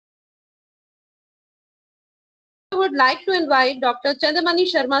would like to invite Dr. Chandamani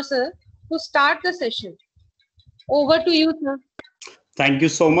Sharma sir to start the session. Over to you, sir. Thank you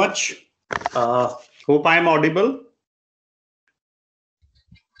so much. Hope I am audible.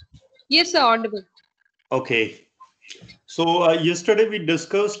 Yes, sir, audible. Okay. So yesterday we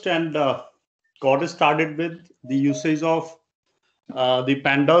discussed and got started with the usage of the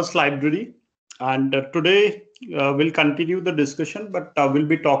pandas library, and today we'll continue the discussion, but we'll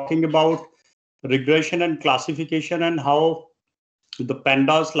be talking about regression and classification and how the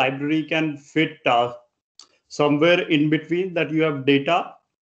pandas library can fit somewhere in between, that you have data,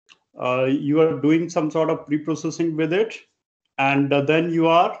 you are doing some sort of pre-processing with it, and then you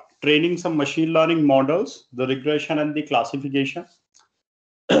are training some machine learning models, the regression and the classification.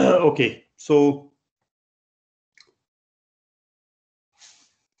 Okay, so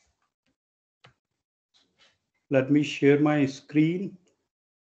let me share my screen.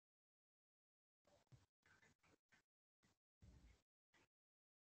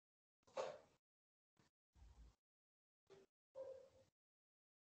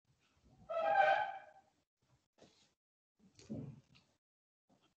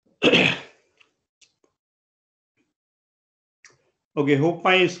 Okay, hope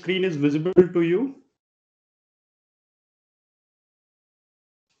my screen is visible to you.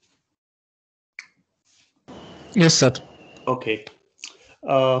 Yes, sir. Okay.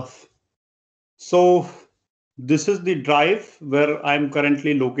 So this is the drive where I'm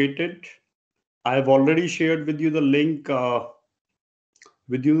currently located. I've already shared with you the link of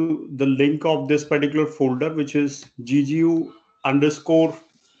this particular folder, which is GGU underscore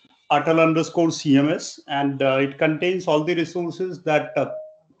Atal underscore CMS, and it contains all the resources that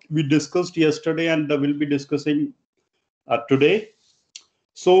we discussed yesterday and we'll be discussing today.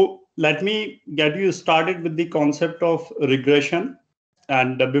 So let me get you started with the concept of regression,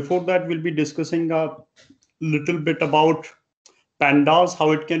 and before that we'll be discussing a little bit about pandas,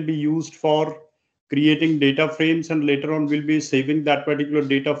 how it can be used for creating data frames, and later on we'll be saving that particular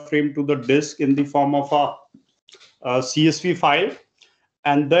data frame to the disk in the form of a CSV file.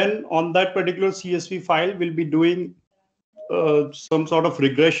 And then on that particular CSV file, we'll be doing some sort of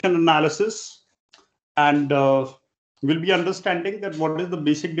regression analysis, and we'll be understanding that what is the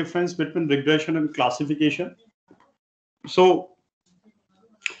basic difference between regression and classification. So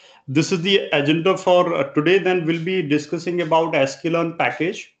this is the agenda for today. Then we'll be discussing about sklearn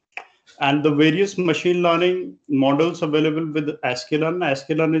package and the various machine learning models available with sklearn.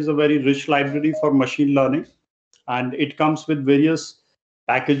 sklearn is a very rich library for machine learning, and it comes with various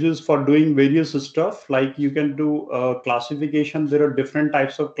packages for doing various stuff. Like you can do classification. There are different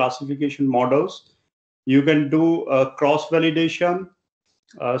types of classification models. You can do cross validation.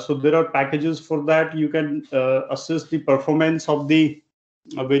 So there are packages for that. You can assess the performance of the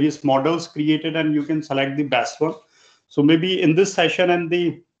various models created, and you can select the best one. So maybe in this session and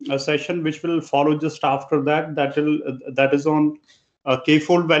the session which will follow just after that, that is on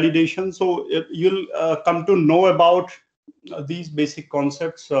k-fold validation. So you'll come to know about these basic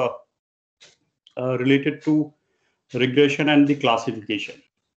concepts related to regression and the classification.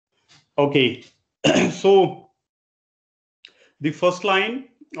 Okay, so the first line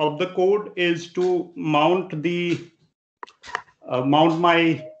of the code is to mount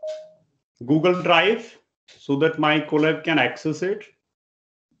my Google Drive so that my collab can access it.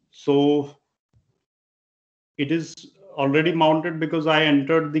 So it is already mounted because I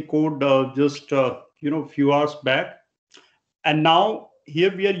entered the code just few hours back. And now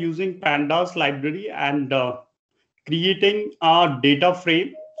here we are using pandas library and creating a data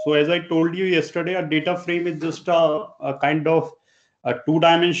frame. So as I told you yesterday, a data frame is just a kind of a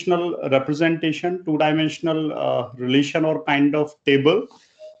two-dimensional representation, two-dimensional relation or kind of table.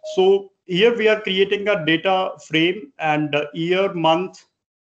 So here we are creating a data frame, and year, month,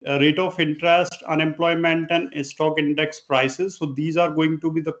 rate of interest, unemployment, and stock index prices. So these are going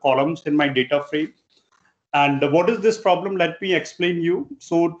to be the columns in my data frame. And what is this problem? Let me explain you.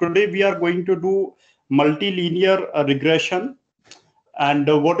 So today we are going to do multilinear regression. And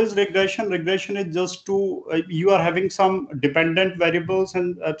what is regression? Regression is just to you are having some dependent variables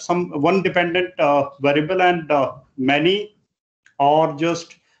and some one dependent variable and many or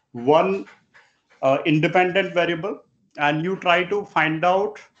just one independent variable, and you try to find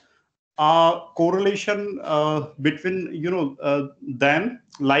out correlation between them.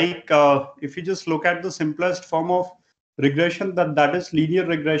 Like if you just look at the simplest form of regression, that is linear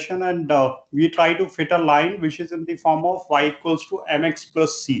regression, and we try to fit a line which is in the form of y equals to mx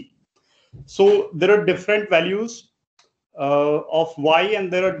plus c. So there are different values of y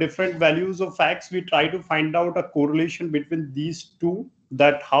and there are different values of x. We try to find out a correlation between these two,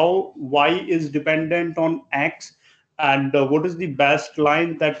 that how y is dependent on x and what is the best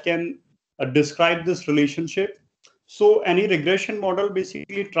line that can describe this relationship. So any regression model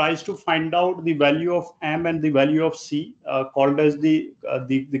basically tries to find out the value of m and the value of c, called as the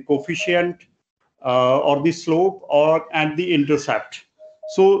coefficient or the slope or and the intercept.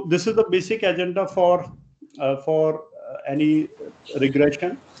 So this is the basic agenda for any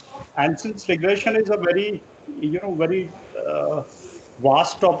regression. And since regression is a very very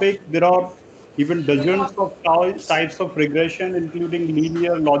vast topic, there are even dozens of types of regression, including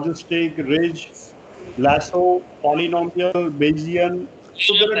linear, logistic, ridge, lasso, polynomial, Bayesian.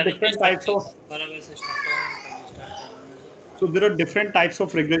 So there are different types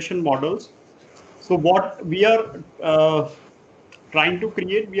of regression models. So what we are trying to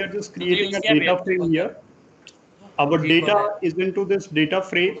create, we are just creating a data frame here. Our data is into this data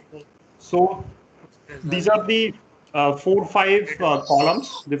frame. So these are the 5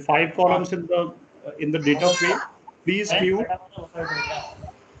 columns, the 5 columns in the data frame. Please mute.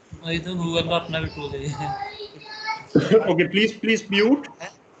 Okay, please mute.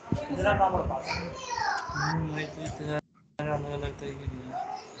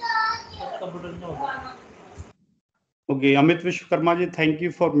 Okay, Amit Vishwakarma ji, thank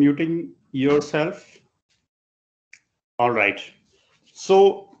you for muting yourself. All right.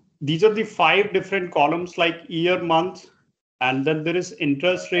 So these are the 5 different columns like year, month, and then there is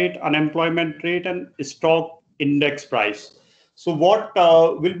interest rate, unemployment rate, and stock index price. So what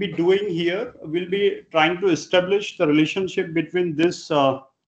we'll be doing here, we'll be trying to establish the relationship between this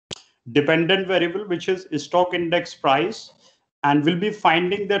dependent variable, which is stock index price, and we'll be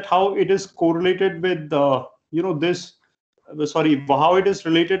finding that how it is correlated with how it is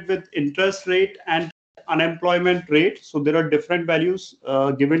related with interest rate and unemployment rate. So there are different values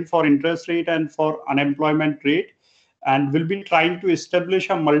given for interest rate and for unemployment rate, and we'll be trying to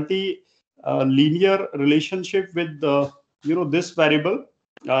establish a multi linear relationship with the this variable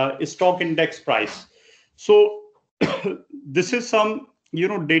stock index price. So this is some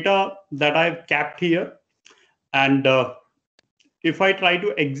data that I've kept here, and if I try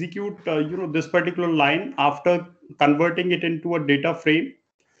to execute this particular line after converting it into a data frame,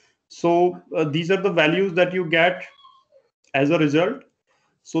 so these are the values that you get as a result.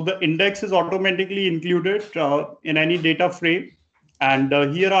 So the index is automatically included in any data frame, and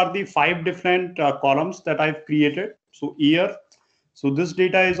here are the 5 different columns that I've created. So year, so this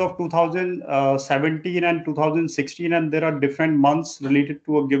data is of 2017 and 2016, and there are different months related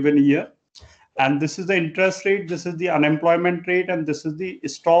to a given year. And this is the interest rate, this is the unemployment rate, and this is the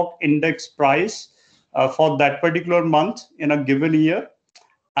stock index price for that particular month in a given year.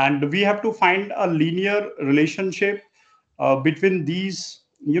 And we have to find a linear relationship between these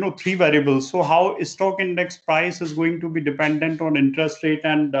 3 variables. So how stock index price is going to be dependent on interest rate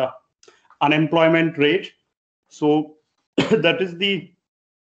and unemployment rate. So that is the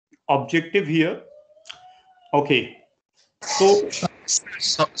objective here. Okay. So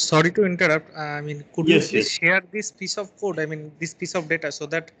sorry to interrupt. I mean, could yes, you please share this piece of code? I mean, this piece of data, so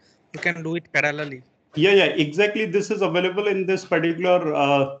that you can do it parallelly. Yeah, exactly. This is available in this particular,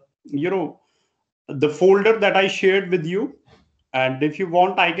 the folder that I shared with you. And if you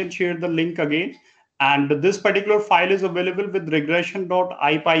want, I can share the link again. And this particular file is available with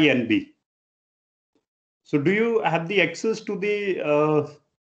regression.ipynb. So do you have the access to the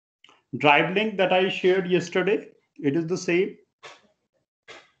drive link that I shared yesterday? It is the same.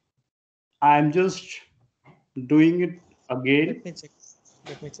 I'm just doing it again.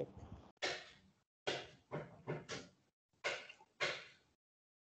 Let me check.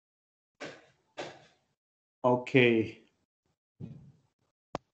 Okay.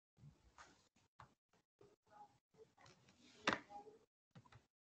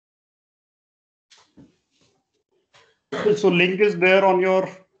 So link is there on your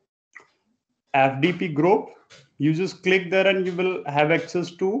FDP group. You just click there and you will have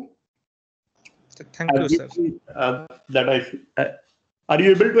access to. Thank you, sir. Are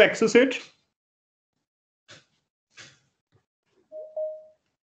you able to access it?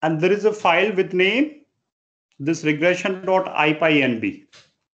 And there is a file with name this regression.ipynb.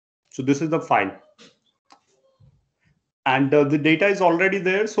 So this is the file. And the data is already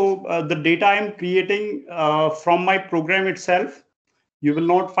there. So the data I'm creating from my program itself, you will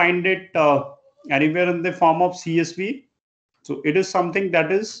not find it anywhere in the form of CSV. So it is something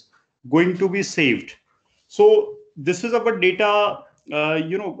that is going to be saved. So this is our data,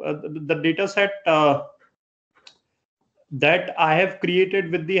 the data set that I have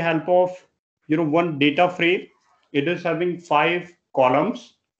created with the help of one data frame. It is having 5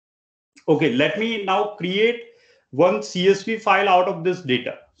 columns. Okay, let me now create one CSV file out of this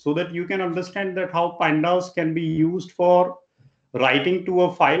data. so that you can understand that how pandas can be used for writing to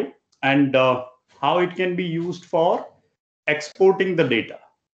a file, and how it can be used for exporting the data.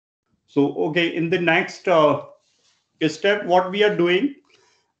 So, okay, in the next step, what we are doing,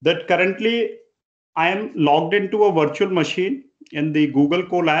 that currently I am logged into a virtual machine in the Google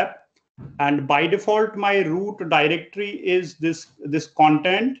Colab, and by default my root directory is this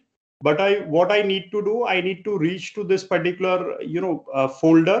content. But what I need to do, I need to reach to this particular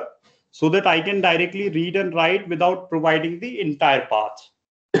folder, so that I can directly read and write without providing the entire path.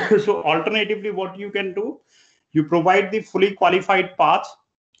 So alternatively, what you can do, you provide the fully qualified path,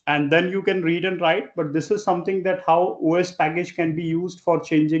 and then you can read and write. But this is something that how OS package can be used for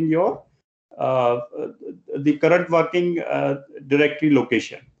changing your the current working directory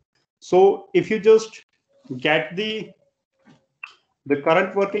location. So if you just get the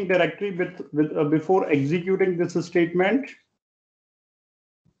current working directory before executing this statement.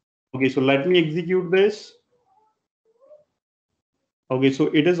 Okay, so let me execute this. Okay, so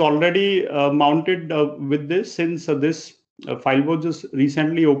it is already mounted with this, since this file was just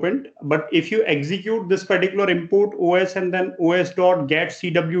recently opened. But if you execute this particular import OS and then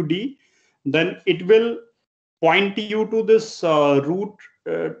os.getcwd, then it will point you to this root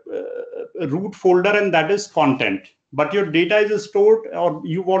folder, and that is content. But your data is stored, or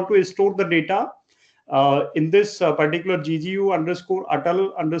you want to store the data in this particular GGU underscore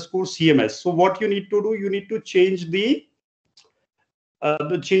atal underscore CMS. So what you need to do, you need to change the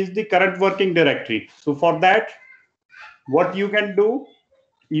current working directory. So for that, what you can do,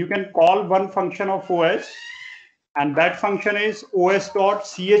 you can call one function of OS, and that function is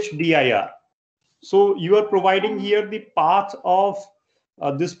os.chdir. So you are providing here the path of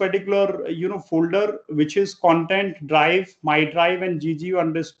this particular folder, which is content drive, my drive, and GGU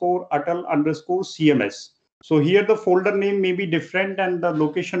underscore atal underscore CMS. So here the folder name may be different and the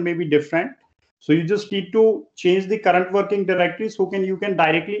location may be different. So you just need to change the current working directory, so you can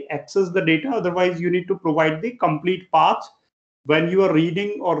directly access the data. Otherwise, you need to provide the complete path when you are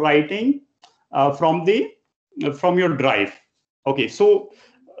reading or writing from your drive. Okay, so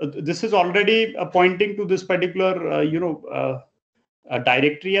this is already pointing to this particular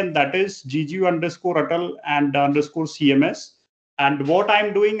directory, and that is GGU underscore atal and underscore CMS. And what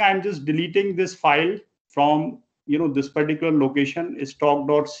I'm doing, I'm just deleting this file from this particular location is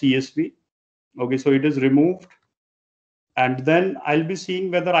stock.csv. Okay, so it is removed, and then I'll be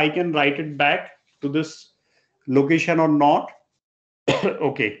seeing whether I can write it back to this location or not.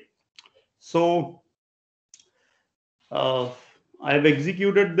 Okay, so I have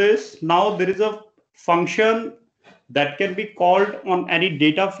executed this. Now there is a function that can be called on any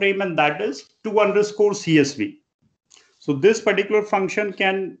data frame, and that is to underscore CSV. So this particular function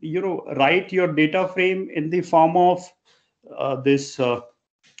can write your data frame in the form of this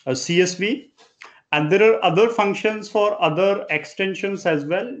CSV. And there are other functions for other extensions as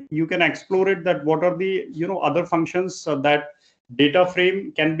well. You can explore it, that what are the other functions that data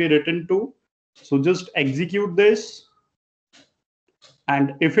frame can be written to. So just execute this,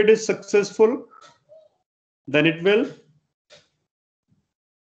 and if it is successful, then it will.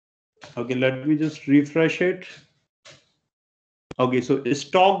 Okay, let me just refresh it. Okay, so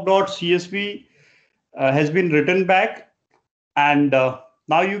stock.csv has been written back, and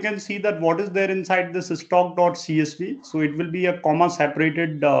now you can see that what is there inside this stock.csv. So it will be a comma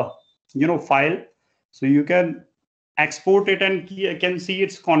separated file. So you can export it and can see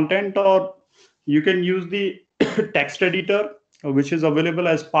its content, or you can use the text editor, which is available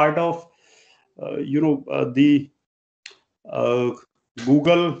as part of the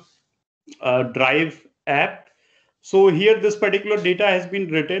Google Drive app. So here this particular data has been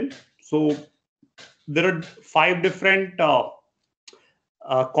written. So there are 5 different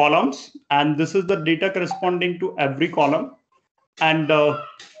columns, and this is the data corresponding to every column. And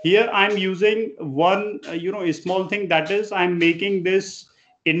here I'm using one a small thing, that is I'm making this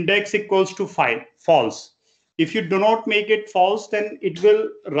index equals to false. If you do not make it false, then it will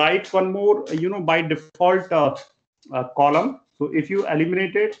write one more by default column. So if you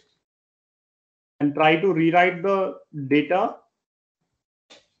eliminate it and try to rewrite the data,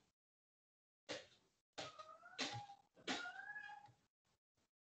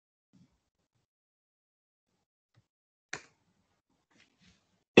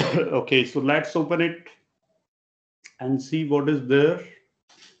 okay, so let's open it and see what is there.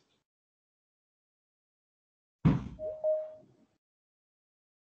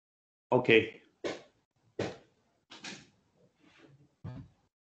 Okay.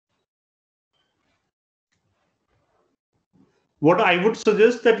 What I would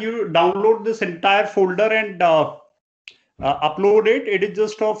suggest that you download this entire folder and upload it. It is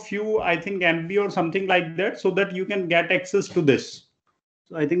just a few, I think, MB or something like that, so that you can get access to this.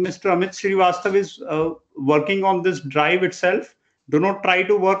 So I think Mr. Amit Srivastav is working on this drive itself. Do not try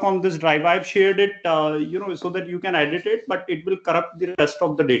to work on this drive. I've shared it, so that you can edit it, but it will corrupt the rest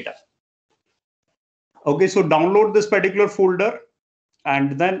of the data. Okay, so download this particular folder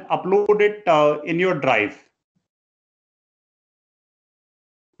and then upload it in your drive.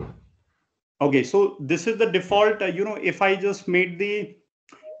 Okay, so this is the default. If I just made the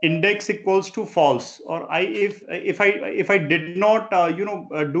index equals to false, or if I did not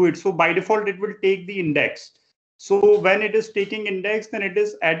do it, so by default it will take the index. So when it is taking index, then it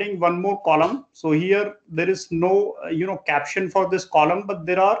is adding one more column. So here there is no caption for this column, but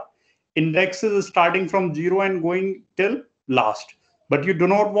there are indexes starting from 0 and going till last. But you do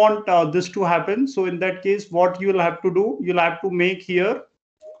not want this to happen. So in that case, what you will have to do, you'll have to make here,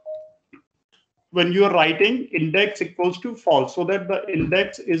 when you are writing, index equals to false, so that the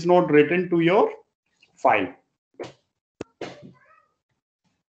index is not written to your file.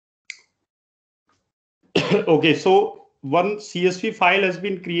 Okay, so one CSV file has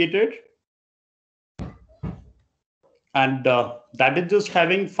been created, and that is just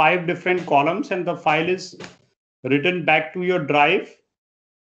having 5 different columns, and the file is written back to your drive,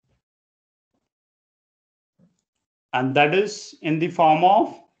 and that is in the form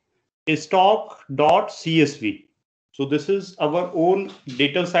of stock.csv. So this is our own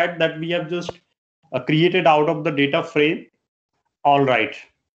data set that we have just created out of the data frame. All right.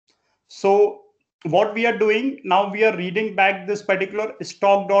 So what we are doing now, we are reading back this particular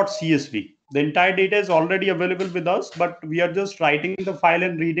stock.csv. The entire data is already available with us, but we are just writing the file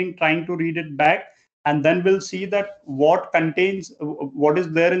and trying to read it back. And then we'll see that what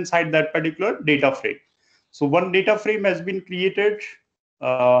is there inside that particular data frame. So one data frame has been created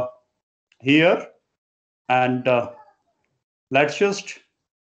here, and let's just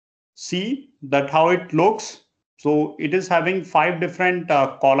see that how it looks. So it is having 5 different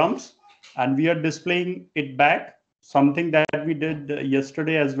columns, and we are displaying it back, something that we did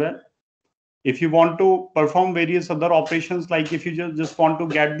yesterday as well. If you want to perform various other operations, like if you just want to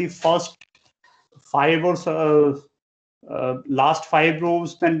get the first 5 or last 5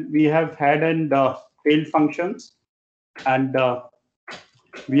 rows, then we have head and tail functions, and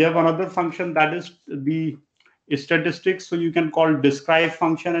we have another function that is the statistics. So you can call describe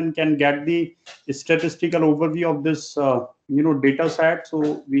function and can get the statistical overview of this data set.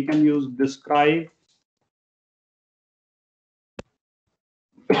 So we can use describe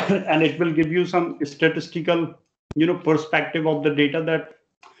and it will give you some statistical perspective of the data, that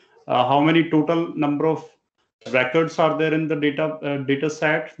how many total number of records are there in the data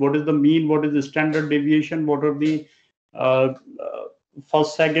set, what is the mean, what is the standard deviation, what are the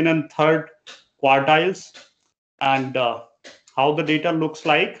first, second and third quartiles, and how the data looks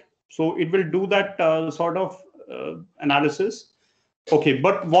like. So it will do that sort of analysis. Okay,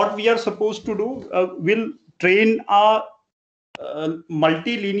 but what we are supposed to do, we'll train a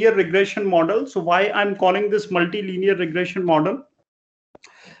multilinear regression model. So why I'm calling this multilinear regression model?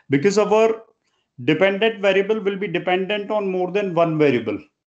 Because our dependent variable will be dependent on more than one variable.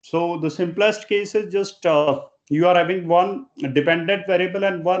 So the simplest case is just you are having one dependent variable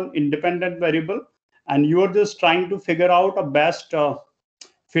and one independent variable, and you are just trying to figure out a best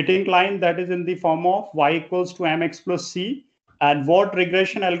fitting line that is in the form of y equals to mx plus c. And what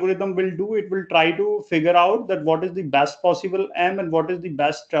regression algorithm will do, it will try to figure out that what is the best possible m and what is the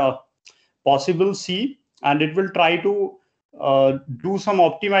best possible c, and it will try to do some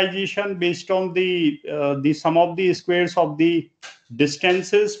optimization based on the sum of the squares of the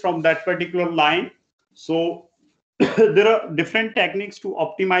distances from that particular line. So there are different techniques to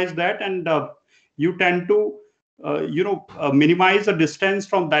optimize that, and you tend to minimize the distance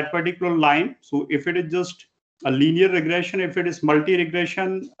from that particular line. So if it is just a linear regression, if it is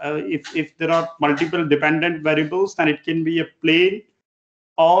multi-regression, if there are multiple dependent variables, then it can be a plane,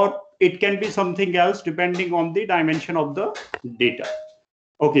 or it can be something else depending on the dimension of the data.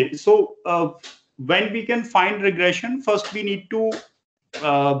 Okay, so when we can find regression, first we need to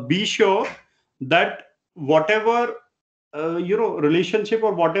be sure that whatever relationship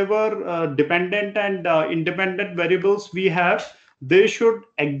or whatever dependent and independent variables we have, they should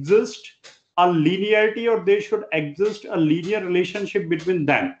exist a linearity, or they should exist a linear relationship between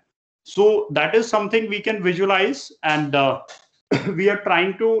them. So that is something we can visualize, and we are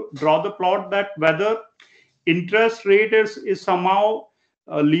trying to draw the plot that whether interest rate is somehow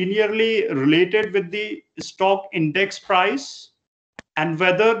linearly related with the stock index price, and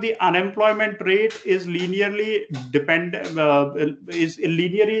whether the unemployment rate is linearly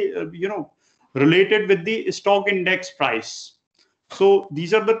related with the stock index price. So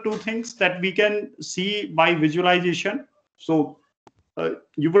these are the two things that we can see by visualization. So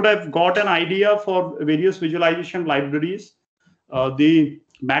you would have got an idea for various visualization libraries. The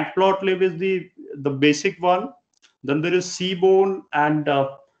matplotlib is the basic one. Then there is Seaborn and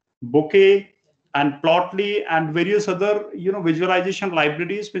Bokeh and Plotly and various other visualization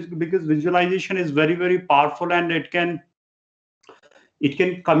libraries, because visualization is very, very powerful, and it can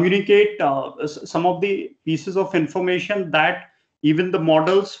communicate some of the pieces of information that even the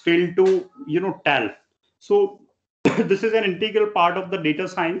models fail to tell. So this is an integral part of the data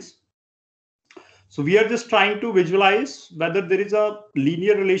science. So we are just trying to visualize whether there is a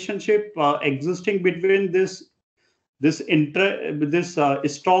linear relationship existing between this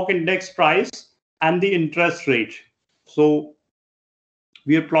stock index price and the interest rate. So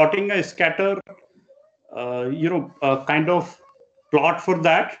we are plotting a scatter kind of plot for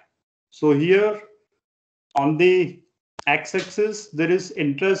that. So here on the x-axis there is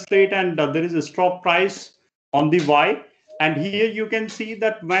interest rate, and there is a stock price on the y. And here you can see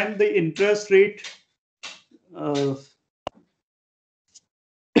that when the interest rate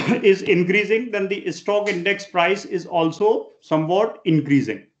is increasing, then the stock index price is also somewhat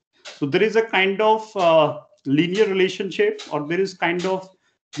increasing. So there is a kind of linear relationship, or there is kind of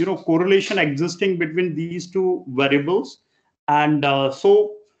correlation existing between these two variables. And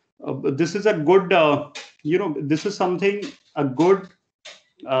this is a good this is something, a good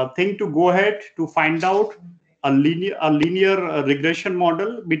thing to go ahead to find out a linear regression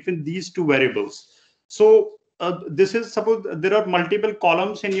model between these two variables. So this is, suppose there are multiple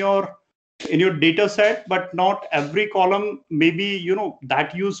columns in your data set, but not every column may be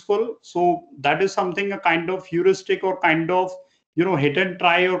that useful. So that is something, a kind of heuristic, or kind of hit and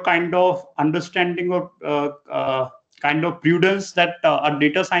try, or kind of understanding, or kind of prudence that a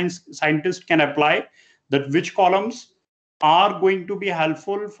data scientist can apply, that which columns are going to be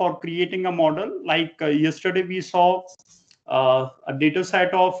helpful for creating a model. Like yesterday we saw a data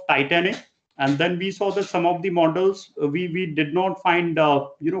set of Titanic, and then we saw that some of the models we did not find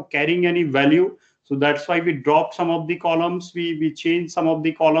carrying any value. So that's why we dropped some of the columns, we changed some of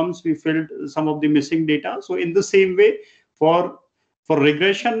the columns, we filled some of the missing data. So in the same way, for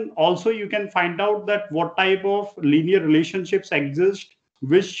regression also, you can find out that what type of linear relationships exist,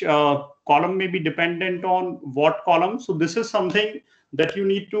 which column may be dependent on what column. So this is something that you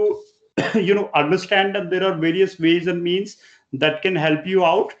need to understand, that there are various ways and means that can help you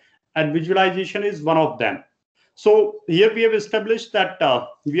out, and visualization is one of them. So here we have established that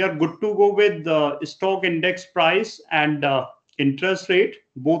we are good to go with the stock index price and interest rate.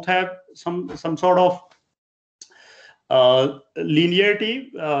 Both have some sort of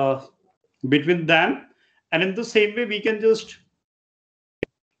linearity between them. And in the same way, we can just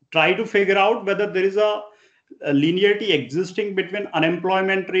try to figure out whether there is a linearity existing between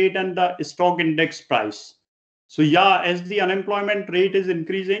unemployment rate and the stock index price. So yeah, as the unemployment rate is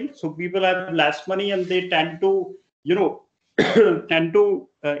increasing, so people have less money, and they tend to tend to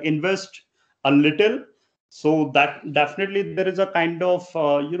invest a little. So that definitely there is a kind of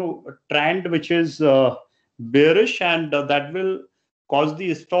trend which is bearish, and that will cause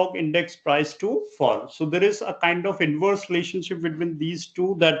the stock index price to fall. So there is a kind of inverse relationship between these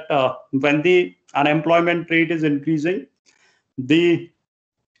two, that when the unemployment rate is increasing, the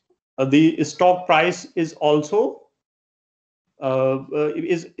stock price is also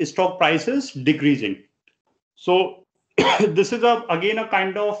stock prices decreasing. So this is again a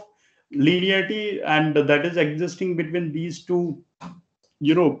kind of linearity, and that is existing between these two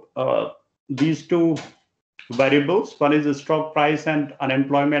these two variables. One is the stock price and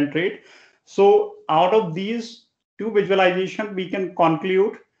unemployment rate. So out of these two visualization, we can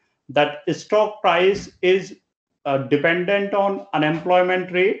conclude that stock price is dependent on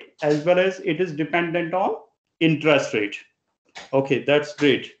unemployment rate, as well as it is dependent on interest rate. Okay, that's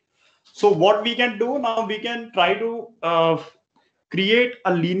great. So what we can do now, we can try to create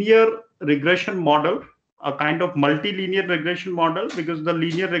a linear regression model, a kind of multilinear regression model, because the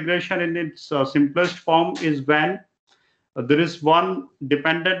linear regression in its simplest form is when there is one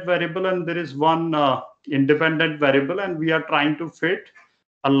dependent variable and there is one independent variable, and we are trying to fit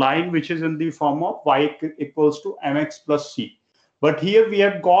a line which is in the form of y equals to mx plus c. But here we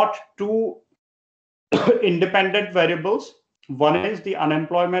have got two independent variables. One is the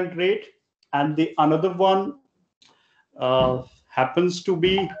unemployment rate, and the another one happens to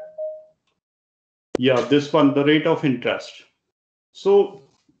be, this one, the rate of interest. So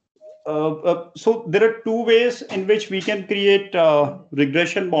so there are two ways in which we can create a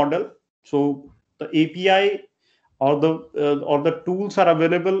regression model. So the API or the tools are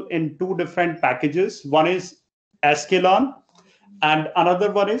available in two different packages. One is sklearn and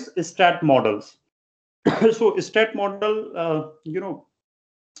another one is stat models. So stat model,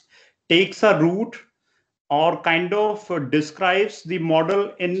 takes a route or kind of describes the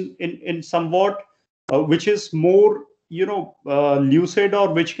model in somewhat which is more lucid,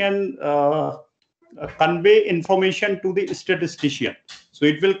 or which can convey information to the statistician. So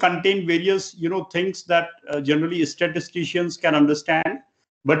it will contain various things that generally statisticians can understand.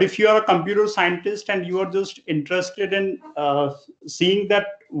 But if you are a computer scientist and you are just interested in seeing that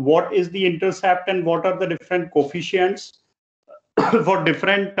what is the intercept and what are the different coefficients for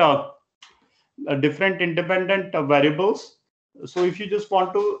different independent variables. So if you just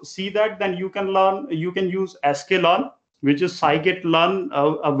want to see that, then you can use sklearn, which is scikit-learn,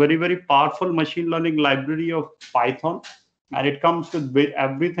 a very, very powerful machine learning library of Python. And it comes with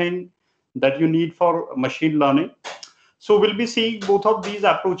everything that you need for machine learning. So we'll be seeing both of these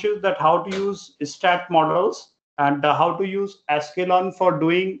approaches, that how to use stat models and how to use sklearn for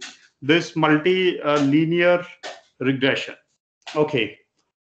doing this multi-linear regression. Okay.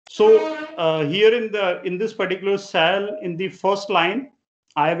 So here in this particular cell, in the first line,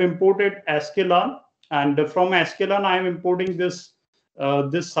 I have imported sklearn, and from sklearn I am importing this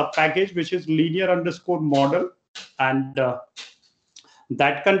this subpackage, which is linear underscore model, and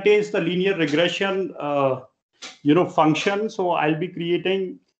that contains the linear regression function. So I'll be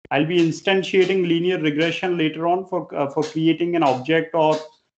instantiating linear regression later on for creating an object or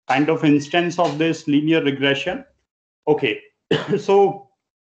kind of instance of this linear regression. Okay. So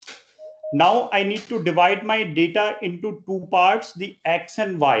now I need to divide my data into two parts, the X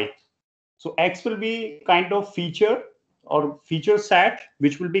and Y. So X will be kind of feature or feature set,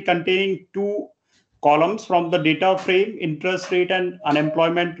 which will be containing two columns from the data frame, interest rate and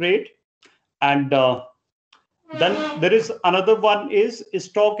unemployment rate. And then there is another one is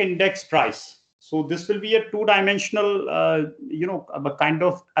stock index price. So this will be a two-dimensional, a kind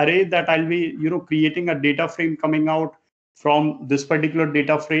of array that I'll be, creating a data frame coming out from this particular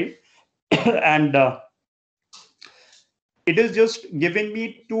data frame. And it is just giving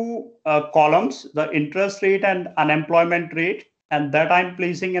me two columns, the interest rate and unemployment rate, and that I'm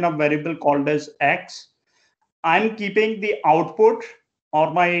placing in a variable called as X. I'm keeping the output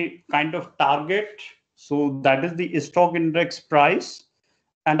or my kind of target, so that is the stock index price,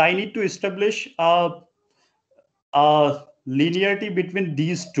 and I need to establish a linearity between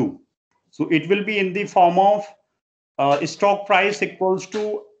these two. So it will be in the form of stock price equals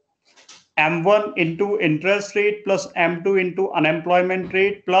to M1 into interest rate plus M2 into unemployment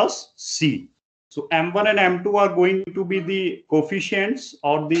rate plus C. So M1 and M2 are going to be the coefficients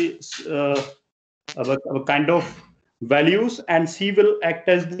or the kind of values, and C will act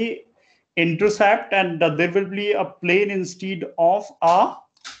as the intercept, and there will be a plane instead of a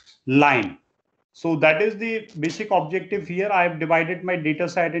line. So that is the basic objective here. I have divided my data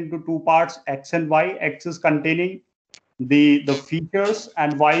set into two parts, X and Y. X is containing the features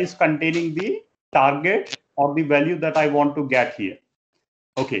and Y is containing the target or the value that I want to get here.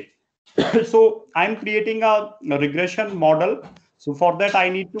 Okay. So I'm creating a regression model. So for that, I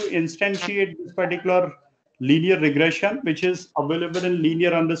need to instantiate this particular linear regression, which is available in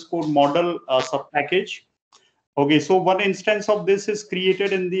linear underscore model subpackage. Okay, so one instance of this is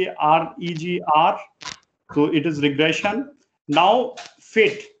created in the regr. So it is regression. Now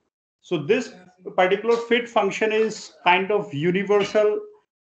fit. So this particular fit function is kind of universal.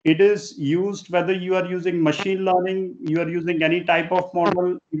 It is used whether you are using machine learning, you are using any type of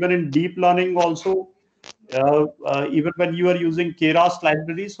model, even in deep learning also, even when you are using Keras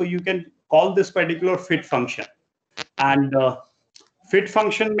library. So you can call this particular fit function. And fit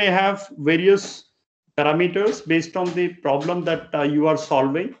function may have various parameters based on the problem that you are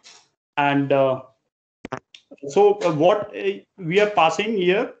solving. And so what we are passing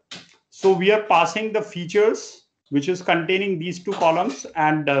here, so we are passing the features, which is containing these two columns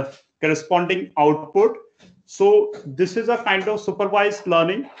and corresponding output. So this is a kind of supervised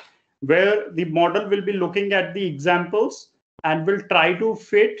learning where the model will be looking at the examples and will try to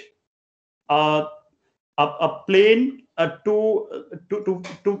fit a plane to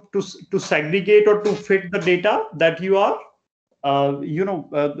segregate or to fit the data that you are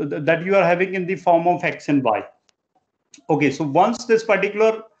that you are having in the form of X and Y. Okay, so once this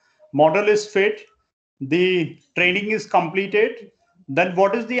particular model is fit, the training is completed, then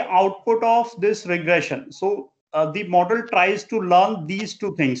what is the output of this regression? So the model tries to learn these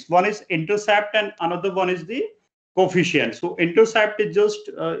two things. One is intercept and another one is the coefficient. So intercept is just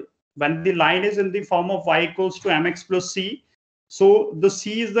when the line is in the form of Y equals to mx plus c. So the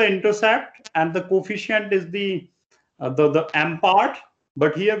c is the intercept and the coefficient is the the M part,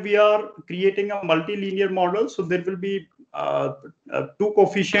 but here we are creating a multilinear model. So there will be two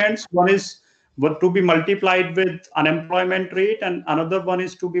coefficients. One is to be multiplied with unemployment rate, and another one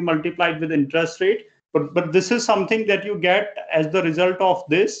is to be multiplied with interest rate. But this is something that you get as the result of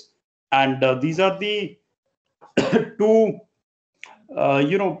this, and these are the two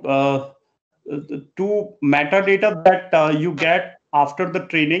two metadata that you get after the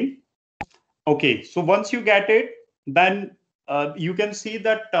training. Okay, so once you get it, then you can see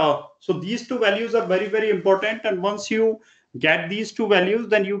that so these two values are very, very important, and once you get these two values,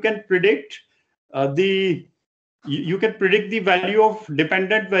 then you can predict you can predict the value of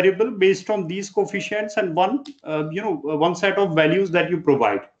dependent variable based on these coefficients and one set of values that you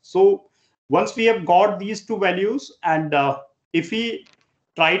provide. So once we have got these two values, and if we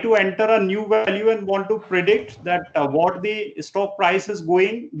try to enter a new value and want to predict that what the stock price is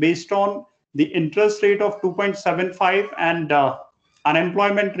going based on the interest rate of 2.75 and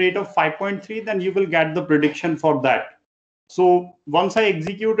unemployment rate of 5.3, then you will get the prediction for that. So once I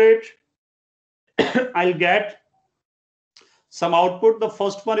execute it, I'll get some output. The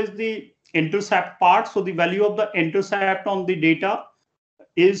first one is the intercept part. So the value of the intercept on the data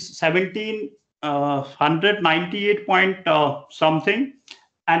is 1798 point something,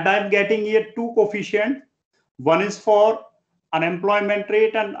 and I'm getting here two coefficient. One is for unemployment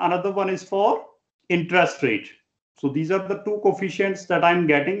rate and another one is for interest rate. So these are the two coefficients that I'm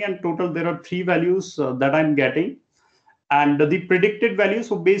getting, and total there are three values that I'm getting, and the predicted value.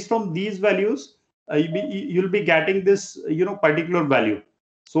 So based on these values, you'll be getting this particular value.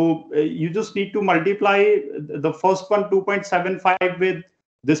 So you just need to multiply the first one 2.75 with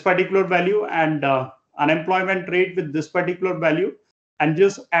this particular value, and unemployment rate with this particular value, and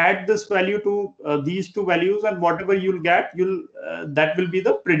just add this value to these two values, and whatever you'll get, that will be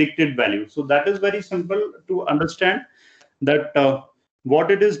the predicted value. So that is very simple to understand that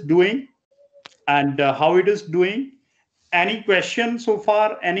what it is doing and how it is doing. Any question so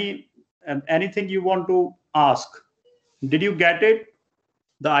far? Anything you want to ask? Did you get it?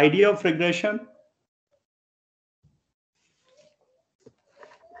 The idea of regression?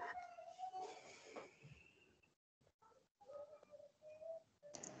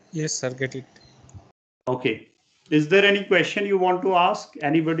 Yes, sir, get it. Okay. Is there any question you want to ask?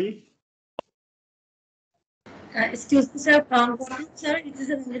 Anybody? Excuse me, sir. Sir, it is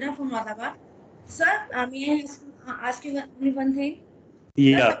Ranjana from Madhabar. Sir, may I ask you only one thing?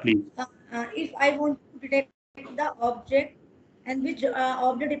 Yeah, Sir, please. if I want to detect the object, and which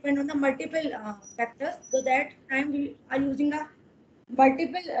object depend on the multiple factors, so that time we are using a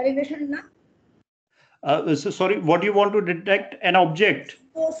multiple regression. So sorry, what do you want to detect? An object?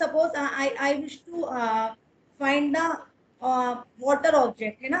 So suppose I wish to find the water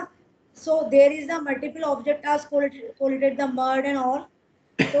object, so there is a multiple object as correlated the mud and all.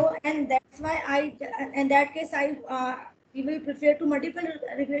 So and that's why in that case we will prefer to multiple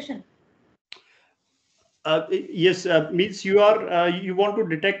regression. Yes, means you want to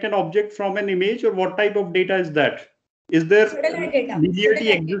detect an object from an image, or what type of data is that? Is there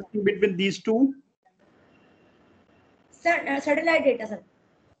linearity existing between these two? Satellite data, sir.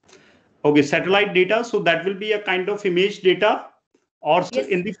 Okay, satellite data. So that will be a kind of image data, or yes,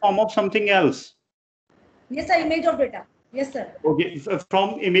 in the form of something else? Yes, sir, image of data. Yes, sir. Okay,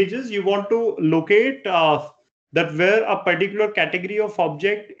 from images, you want to locate that where a particular category of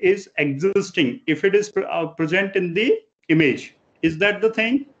object is existing, if it is present in the image. Is that the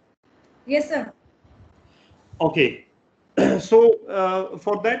thing? Yes, sir. Okay. So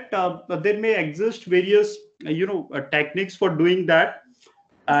for that, there may exist various, techniques for doing that.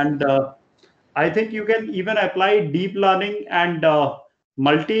 And I think you can even apply deep learning and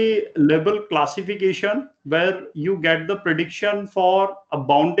multi-level classification, where you get the prediction for a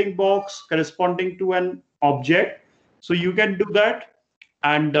bounding box corresponding to an object. So you can do that,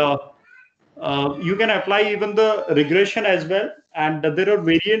 and you can apply even the regression as well. And there are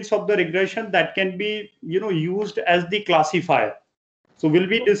variants of the regression that can be used as the classifier. So we'll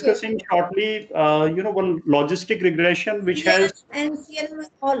be discussing shortly one logistic regression which has and CNN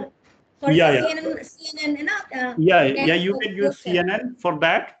all. Sorry, yeah, CNN, yeah, you can use CNN for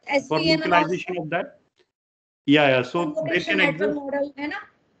that, for visualization of that. Yeah, so they can exist. Model,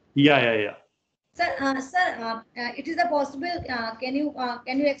 Yeah. Sir, it is a possible. Can you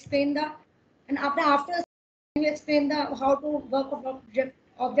explain the, and after can you explain the how to work of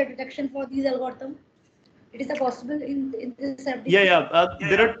object detection for these algorithms? It is a possible in this FDP? Yeah.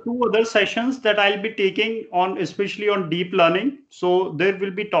 There are two other sessions that I'll be taking on, especially on deep learning. So there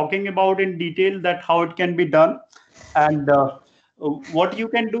will be talking about in detail that how it can be done. And what you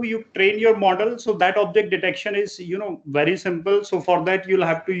can do, you train your model. So that object detection is, very simple. So for that, you'll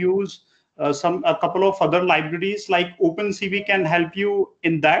have to use a couple of other libraries, like OpenCV can help you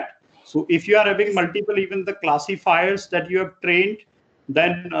in that. So if you are having multiple, even the classifiers that you have trained,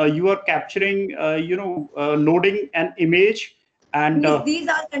 then you are capturing, loading an image, and These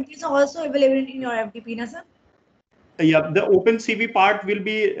are countries are also available in your FDP, na sir? yeah, the OpenCV part will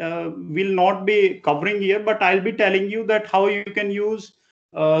not be covering here, but I'll be telling you that how you can use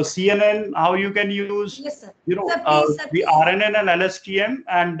CNN, how you can use, Yes, sir. Sir, please, sir, the please. RNN and LSTM,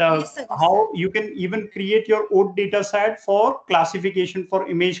 and Yes, sir, yes, how you can even create your own data set for classification, for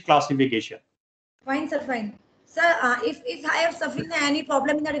image classification. Fine, sir, fine. Sir, if I have suffering any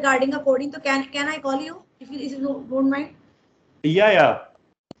problem in the regarding a coding, so can I call you if you don't mind? Yeah, yeah.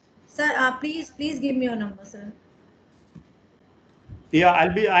 Sir, please give me your number, sir. Yeah,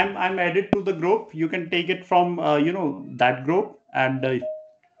 I'm added to the group. You can take it from that group, and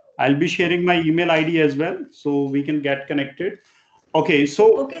I'll be sharing my email ID as well, so we can get connected. Okay,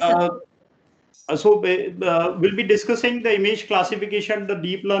 so Okay, sir. we'll be discussing the image classification, the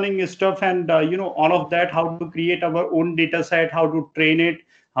deep learning stuff, and all of that. How to create our own data set, how to train it,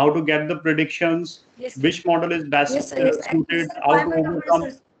 how to get the predictions, Yes, sir. which model is best Yes, sir. Yes, sir. And this suited, is the how to requirement of overcome.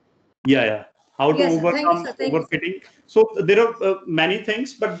 us, sir. Yeah. How to Yes, sir. Thank you, overcome sir. Thank you, sir. overfitting. So there are many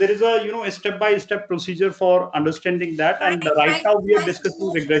things, but there is a step-by-step procedure for understanding that. And right Fine, now we are fine, discussing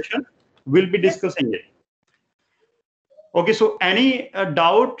sir. regression. We'll be Yes. discussing it. Okay, so any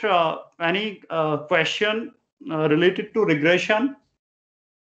doubt, any question related to regression?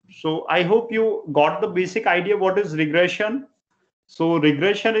 So I hope you got the basic idea what is regression. So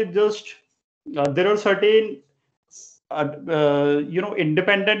regression is just there are certain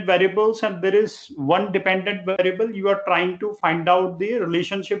independent variables, and there is one dependent variable. You are trying to find out the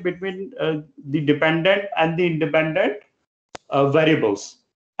relationship between the dependent and the independent variables.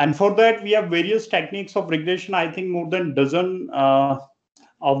 And for that, we have various techniques of regression. I think more than dozen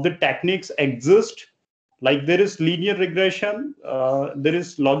of the techniques exist. Like there is linear regression, there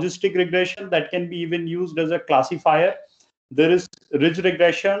is logistic regression that can be even used as a classifier. There is ridge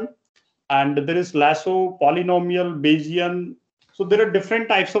regression, and there is lasso, polynomial, Bayesian. So there are different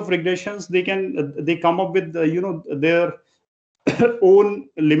types of regressions. They come up with their own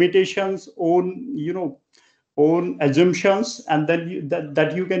limitations, own assumptions, and then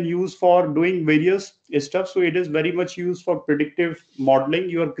that you can use for doing various stuff. So it is very much used for predictive modeling.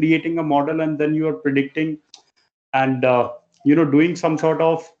 You are creating a model, and then you are predicting, and doing some sort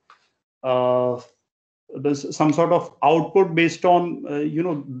of uh, some sort of output based on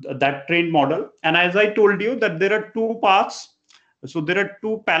that trained model. And as I told you that there are two paths. So there are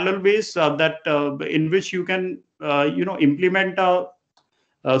two parallel ways that in which you can implement a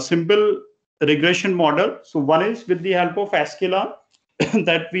simple regression model. So one is with the help of sklearn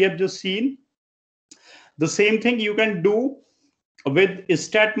that we have just seen. The same thing you can do with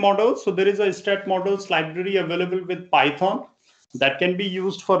stat models. So there is a stat models library available with Python that can be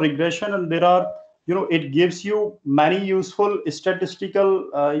used for regression, and there are it gives you many useful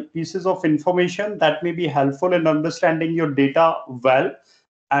statistical pieces of information that may be helpful in understanding your data well.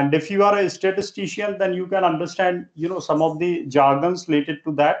 And if you are a statistician, then you can understand some of the jargons related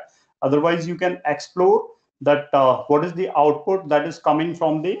to that. Otherwise, you can explore that what is the output that is coming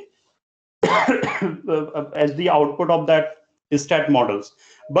from the as the output of that stat models.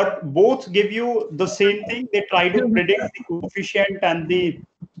 But both give you the same thing. They try to predict the coefficient and the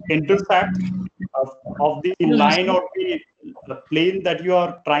intercept of the line or the plane that you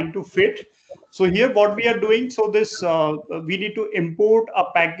are trying to fit. So here what we are doing, so this we need to import a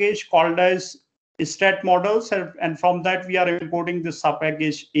package called as stat models, and from that we are importing the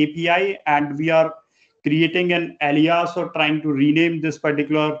subpackage API, and we are creating an alias or trying to rename this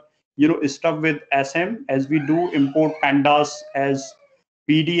particular stuff with SM, as we do import pandas as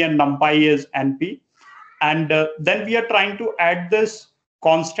PD and numpy as NP. And then we are trying to add this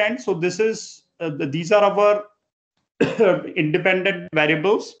constant. So this is these are our independent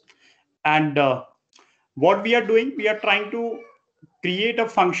variables. And what we are doing, we are trying to create a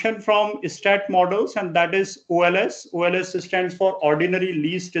function from stat models, and that is OLS. OLS stands for ordinary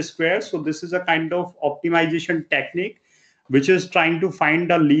least square. So this is a kind of optimization technique which is trying to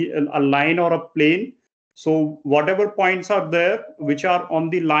find a line or a plane. So whatever points are there which are on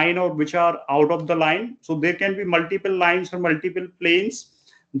the line or which are out of the line, so there can be multiple lines or multiple planes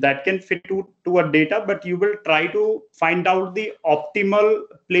that can fit to a data, but you will try to find out the optimal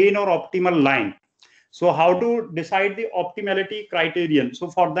plane or optimal line. So how to decide the optimality criterion? So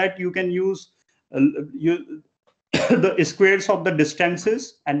for that you can use the squares of the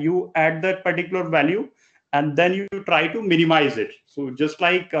distances, and you add that particular value, and then you try to minimize it. So just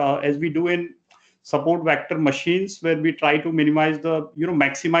like as we do in support vector machines, where we try to minimize the,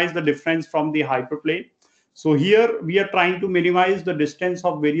 maximize the difference from the hyperplane. So here we are trying to minimize the distance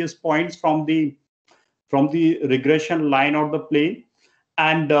of various points from the regression line or the plane.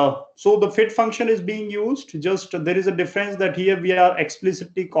 And so the fit function is being used. Just there is a difference that here we are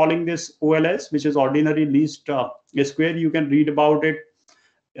explicitly calling this OLS, which is ordinary least square. You can read about it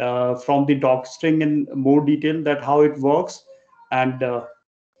from the doc string in more detail, that how it works, and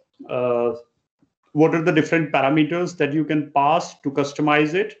what are the different parameters that you can pass to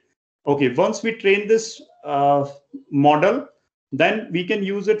customize it. Okay, once we train this model, then we can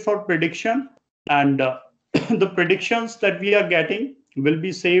use it for prediction, and the predictions that we are getting will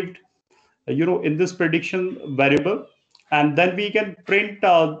be saved in this prediction variable, and then we can print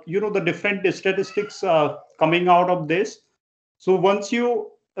the different statistics coming out of this. So once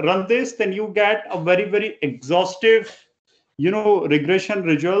you run this, then you get a very, very exhaustive regression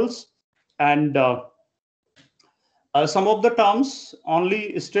results. And some of the terms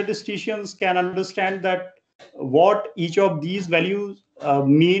only statisticians can understand, that what each of these values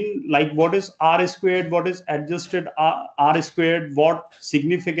mean, like what is R squared, what is adjusted R squared, what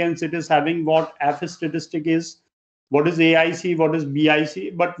significance it is having, what F statistic is, what is AIC, what is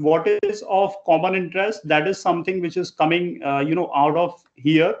BIC. But what is of common interest, that is something which is coming out of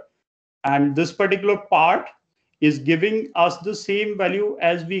here. And this particular part is giving us the same value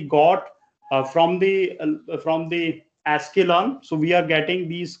as we got from the sklearn. So we are getting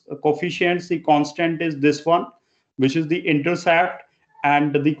these coefficients. The constant is this one, which is the intercept,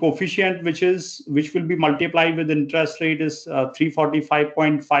 and the coefficient which will be multiplied with interest rate is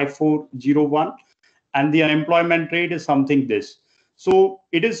 345.5401, and the unemployment rate is something this. So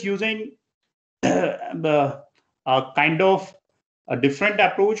it is using the kind of a different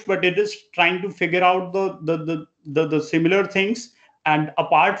approach, but it is trying to figure out the similar things. And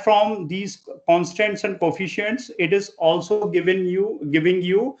apart from these constants and coefficients, it is also giving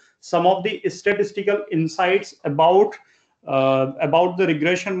you some of the statistical insights about the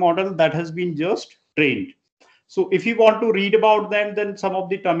regression model that has been just trained. So if you want to read about them, then some of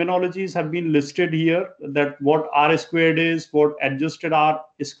the terminologies have been listed here, that what R squared is, what adjusted R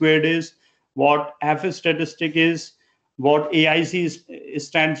squared is, what F statistic is, what AIC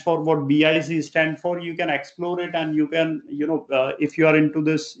stands for, what BIC stands for. You can explore it, and you can, if you are into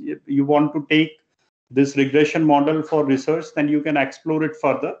this, if you want to take this regression model for research, then you can explore it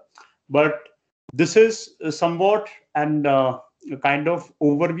further. But this is somewhat and a kind of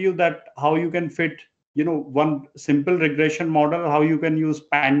overview that how you can fit, one simple regression model, how you can use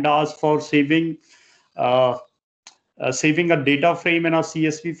pandas for saving a data frame in a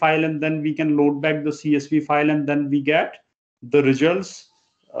CSV file, and then we can load back the CSV file, and then we get the results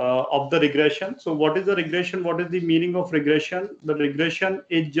of the regression. So what is the regression? What is the meaning of regression? The regression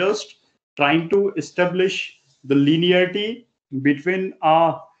is just trying to establish the linearity between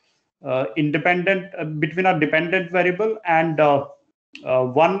a dependent variable and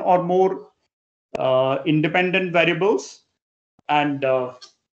one or more independent variables. And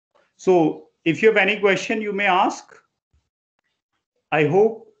so if you have any question, you may ask. I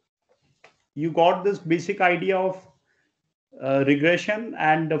hope you got this basic idea of regression,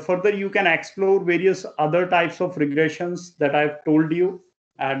 and further you can explore various other types of regressions that I've told you,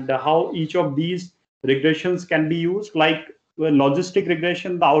 and how each of these regressions can be used. Like logistic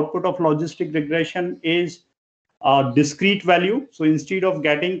regression, the output of logistic regression is a discrete value. So instead of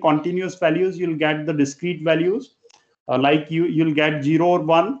getting continuous values, you'll get the discrete values, like you'll get 0 or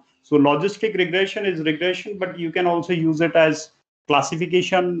 1. So logistic regression is regression, but you can also use it as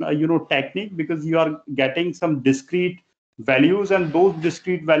classification technique, because you are getting some discrete values, and those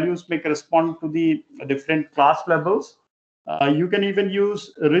discrete values may correspond to the different class levels. You can even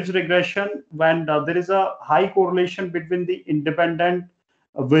use ridge regression when there is a high correlation between the independent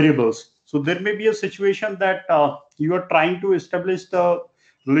variables. So there may be a situation that you are trying to establish the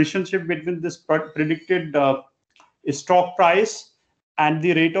relationship between this predicted stock price and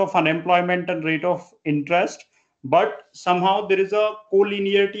the rate of unemployment and rate of interest, but somehow there is a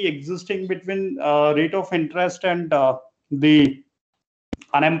collinearity existing between rate of interest and the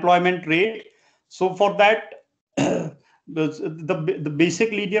unemployment rate. So for that, the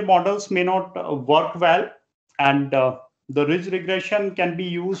basic linear models may not work well, and the ridge regression can be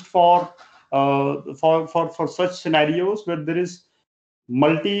used for such scenarios where there is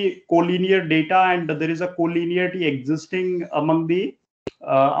multi collinear data and there is a collinearity existing among the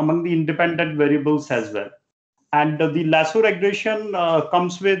independent variables as well. And the lasso regression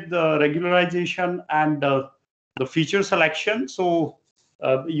comes with regularization and the feature selection. So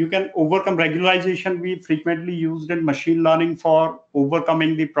you can overcome regularization. We frequently used in machine learning for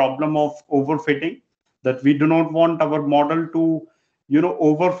overcoming the problem of overfitting, that we do not want our model to,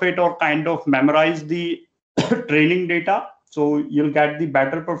 overfit or kind of memorize the training data. So you'll get the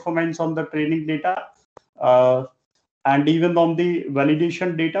better performance on the training data. And even on the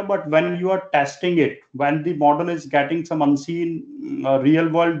validation data. But when you are testing it, when the model is getting some unseen real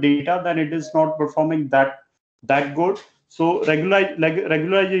world data, then it is not performing that good. So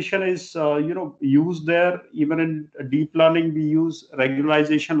regularization is used there. Even in deep learning, we use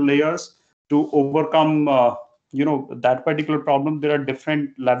regularization layers to overcome that particular problem. There are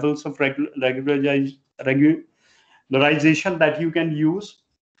different levels of regularization that you can use.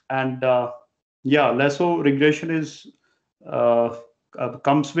 And yeah, lasso regression is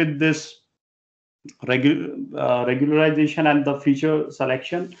comes with this regularization and the feature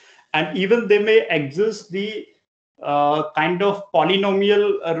selection. And even they may exist the kind of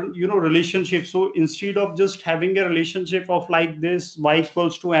polynomial relationship. So instead of just having a relationship of like this, y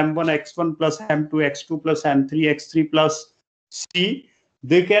equals to m1 x1 plus m2 x2 plus m3 x3 plus c,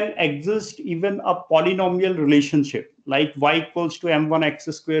 they can exist even a polynomial relationship like y equals to m1 x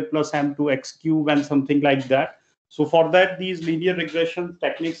square plus m2 x cube and something like that. So for that, these linear regression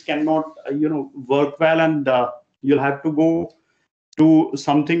techniques cannot, work well, and you'll have to go to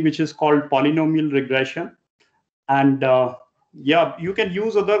something which is called polynomial regression. And yeah, you can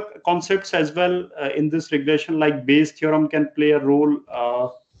use other concepts as well in this regression, like Bayes theorem can play a role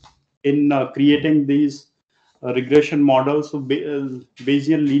in creating these regression models. So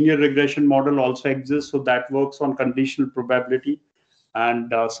Bayesian linear regression model also exists, so that works on conditional probability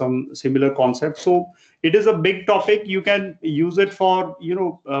and some similar concepts. So it is a big topic. You can use it for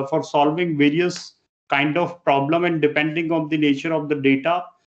for solving various kind of problem, and depending on the nature of the data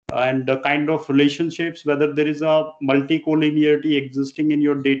and the kind of relationships, whether there is a multi-collinearity existing in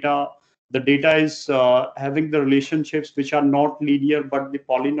your data, the data is having the relationships which are not linear but the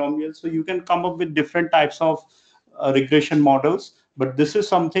polynomial. So you can come up with different types of regression models. But this is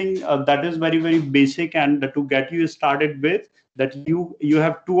something that is very, very basic, and to get you started with, that you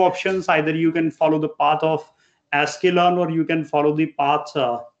have two options. Either you can follow the path of sklearn, or you can follow the path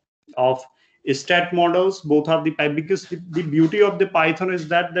of stat models. Both are the, because the beauty of the Python is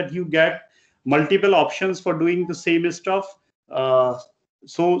that you get multiple options for doing the same stuff.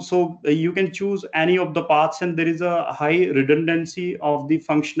 So you can choose any of the paths, and there is a high redundancy of the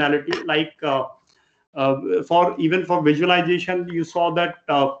functionality. Like for even for visualization, you saw that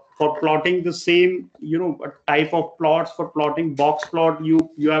for plotting the same type of plots, for plotting box plot, you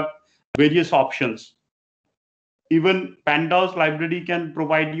have various options. Even pandas library can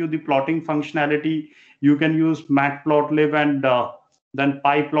provide you the plotting functionality. You can use matplotlib and then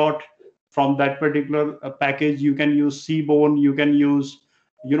pyplot. From that particular package, you can use seaborn, you can use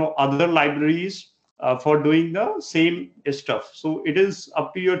other libraries for doing the same stuff. So it is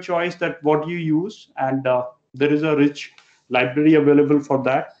up to your choice that what you use, and there is a rich library available for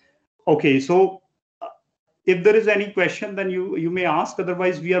that. Okay, so if there is any question, then you may ask.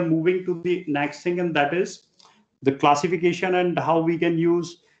 Otherwise, we are moving to the next thing, and that is the classification and how we can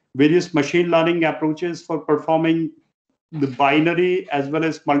use various machine learning approaches for performing the binary as well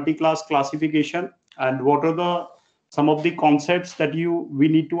as multi-class classification, and what are the some of the concepts that we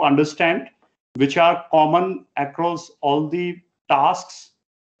need to understand, which are common across all the tasks.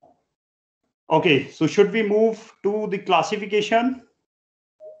 Okay, so should we move to the classification?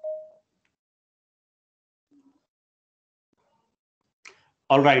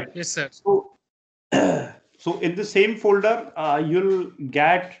 All right. Yes, sir. So, so in the same folder, you'll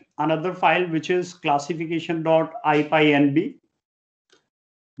get another file which is classification.ipynb.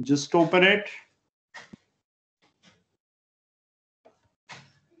 Just open it.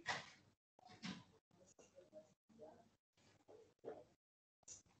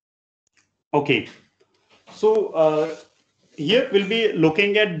 Okay. So here we'll be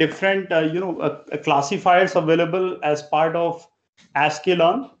looking at different classifiers available as part of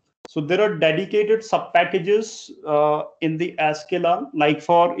sklearn. So there are dedicated subpackages in the sklearn, like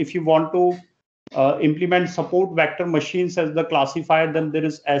for if you want to implement support vector machines as the classifier, then there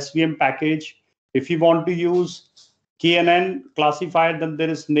is svm package. If you want to use knn classifier, then there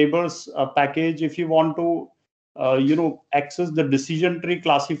is neighbors package. If you want to access the decision tree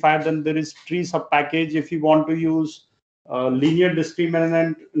classifier, then there is tree subpackage. If you want to use linear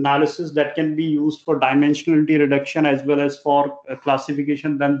discriminant analysis that can be used for dimensionality reduction as well as for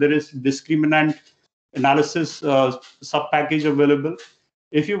classification, then there is discriminant analysis subpackage available.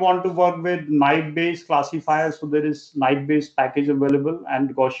 If you want to work with naive-based classifiers, so there is naive-based package available,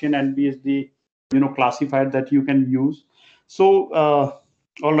 and Gaussian NB is the classifier that you can use. So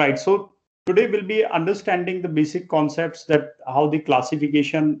All right. So today we'll be understanding the basic concepts that how the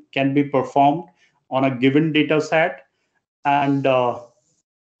classification can be performed on a given data set. And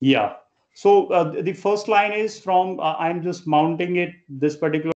yeah, so the first line is from, I'm just mounting it, this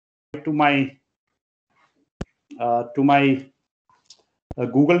particular to my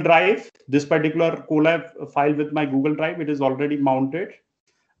Google Drive, this particular Colab file with my Google Drive, it is already mounted.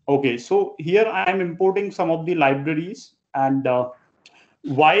 Okay, so here I am importing some of the libraries, and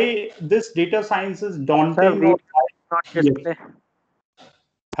why this data science is Sir, daunting, we or why, not yes. display.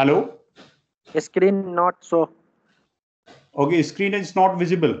 Hello? Screen not show. Okay, screen is not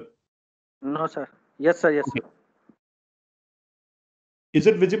visible. No, sir. Yes, sir. Yes, Okay. sir. Is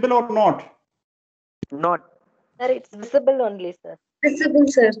it visible or not? Not. Sir, it's visible only, sir. Visible,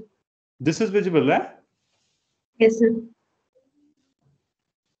 sir. This is visible, eh? Yes, sir.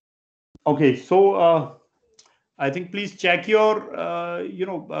 Okay, so I think please check your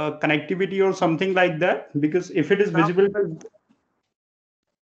connectivity or something like that, because if it is Now- visible,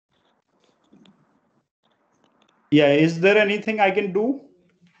 yeah, is there anything I can do?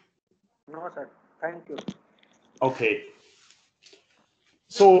 No, sir. Thank you. Okay.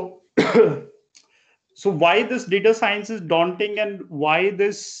 So so why this data science is daunting, and why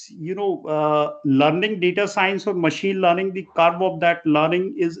this learning data science or machine learning, the curve of that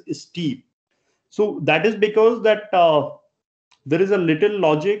learning is steep. So that is because that there is a little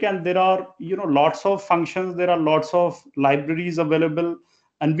logic, and there are lots of functions, there are lots of libraries available,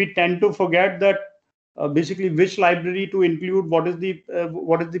 and we tend to forget that basically which library to include, what is the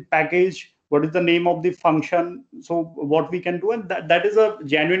package, what is the name of the function, so what we can do, and that is a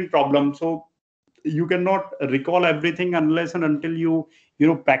genuine problem. So you cannot recall everything unless and until you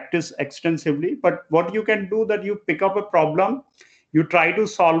practice extensively. But what you can do, that you pick up a problem, you try to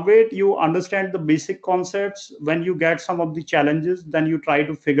solve it, you understand the basic concepts. When you get some of the challenges, then you try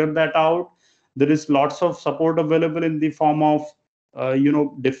to figure that out. There is lots of support available in the form of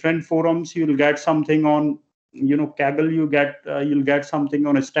different forums. You'll get something on Kaggle, you'll get something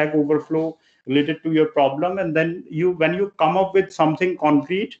on a Stack Overflow related to your problem, and then when you come up with something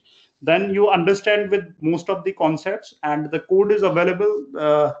concrete, then you understand with most of the concepts, and the code is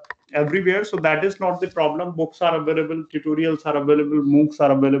available everywhere. So that is not the problem. Books are available, tutorials are available, MOOCs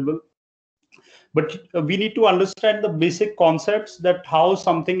are available. But we need to understand the basic concepts, that how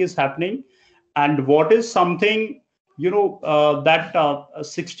something is happening, and what is something that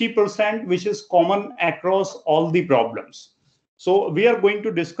 60% which is common across all the problems. So we are going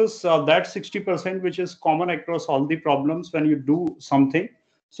to discuss that 60% which is common across all the problems when you do something.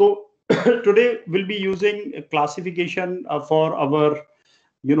 So today we'll be using a classification for our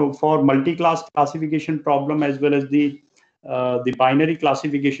for multi-class classification problem, as well as the binary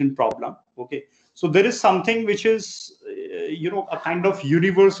classification problem. Okay, so there is something which is a kind of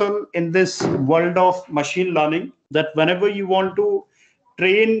universal in this world of machine learning, that whenever you want to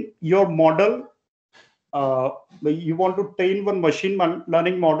train your model, you want to train one machine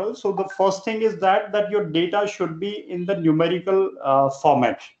learning model, so the first thing is that your data should be in the numerical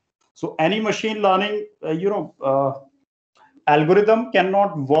format. So any machine learning algorithm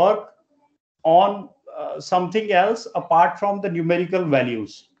cannot work on something else apart from the numerical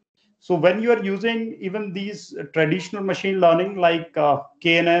values. So when you are using even these traditional machine learning like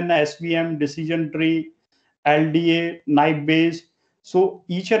KNN, SVM, decision tree, LDA, naive Bayes, so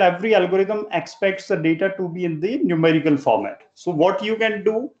each and every algorithm expects the data to be in the numerical format. So what you can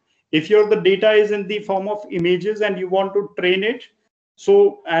do, if the data is in the form of images and you want to train it,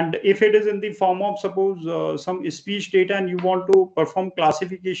 so, and if it is in the form of, suppose some speech data, and you want to perform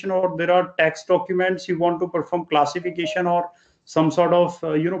classification, or there are text documents, you want to perform classification or some sort of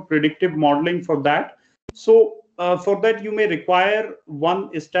predictive modeling for that. So for that you may require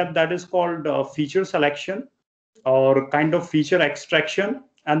one step that is called feature selection, or kind of feature extraction,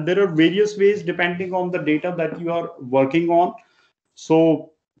 and there are various ways depending on the data that you are working on. So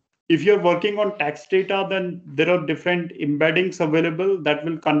if you're working on text data, then there are different embeddings available that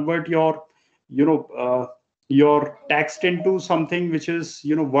will convert your text into something which is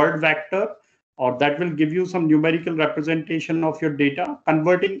word vector, or that will give you some numerical representation of your data.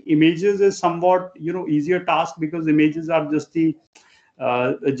 Converting images is somewhat easier task, because images are just the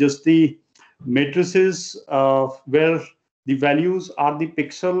matrices where the values are the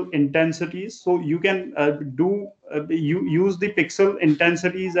pixel intensities. So you can you use the pixel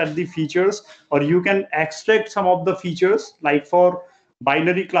intensities at the features, or you can extract some of the features. Like for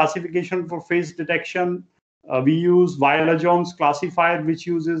binary classification for face detection, we use Viola-Jones classifier, which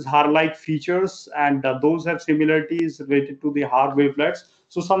uses Haar-like features, and those have similarities related to the Haar wavelets.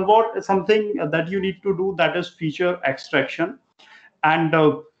 So somewhat something that you need to do, that is feature extraction. And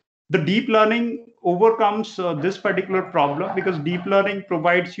the deep learning overcomes this particular problem, because deep learning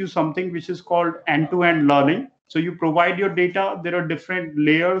provides you something which is called end-to-end learning. So you provide your data, there are different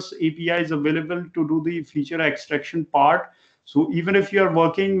layers, APIs available to do the feature extraction part. So even if you are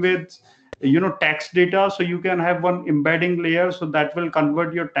working with text data, so you can have one embedding layer, so that will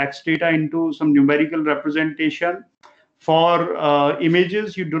convert your text data into some numerical representation. For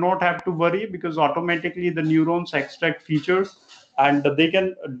images, you do not have to worry, because automatically the neurons extract features and they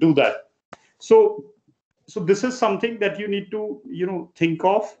can do that. So this is something that you need to think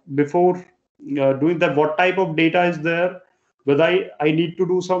of before doing that. What type of data is there, whether I need to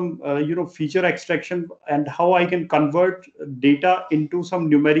do some feature extraction, and how I can convert data into some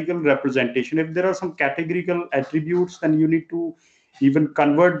numerical representation. If there are some categorical attributes, then you need to even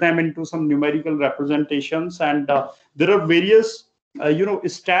convert them into some numerical representations. And there are various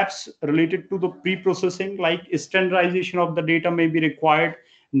steps related to the pre-processing, like standardization of the data may be required,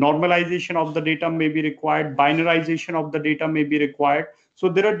 normalization of the data may be required, binarization of the data may be required. So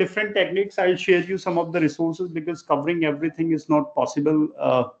there are different techniques. I'll share you some of the resources, because covering everything is not possible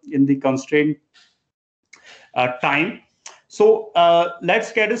in the constraint time. So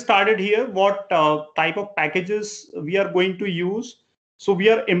let's get started here. What type of packages we are going to use? So we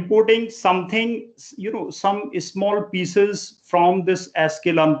are importing something, some small pieces from this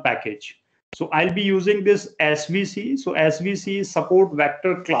sklearn package. So I'll be using this SVC. So SVC is support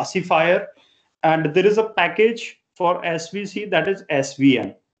vector classifier, and there is a package for SVC, that is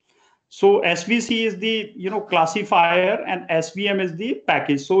SVM. So SVC is the classifier, and SVM is the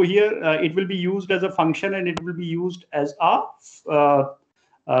package. So here it will be used as a function, and it will be used as a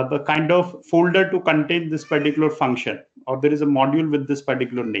the kind of folder to contain this particular function, or there is a module with this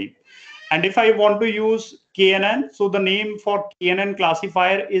particular name. And if I want to use KNN, so the name for KNN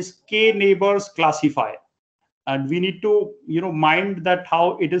classifier is K neighbors classifier, and we need to mind that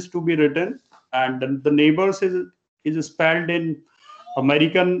how it is to be written. And the neighbors is spelled in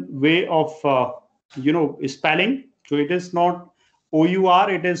American way of spelling. So it is not OUR,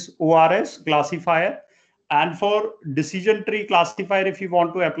 it is ORS classifier. And for decision tree classifier, if you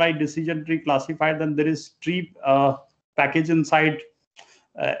want to apply decision tree classifier, then there is tree package inside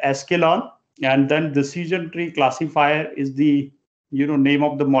sklearn, and then decision tree classifier is the name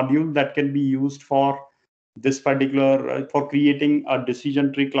of the module that can be used for this particular for creating a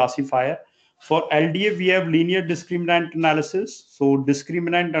decision tree classifier. For LDA, we have linear discriminant analysis. So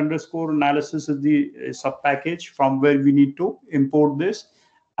discriminant underscore analysis is the sub package from where we need to import this.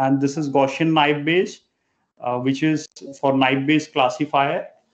 And this is Gaussian knife based, which is for knife based classifier,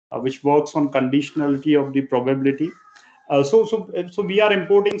 which works on conditionality of the probability. So we are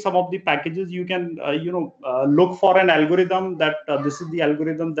importing some of the packages. You can look for an algorithm that this is the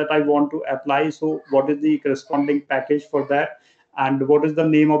algorithm that I want to apply. So what is the corresponding package for that, and what is the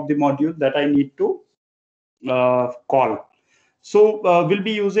name of the module that I need to call. So we'll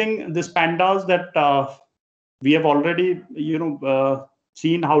be using this pandas that we have already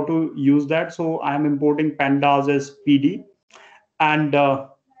seen how to use that. So I am importing pandas as PD, and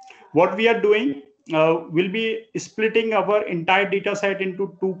what we are doing, we'll be splitting our entire data set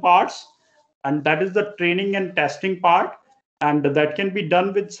into two parts, and that is the training and testing part, and that can be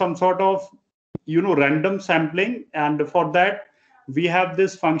done with some sort of random sampling. And for that we have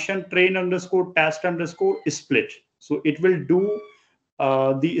this function train underscore test underscore split. So it will do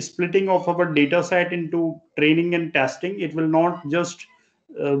the splitting of our data set into training and testing. It will not just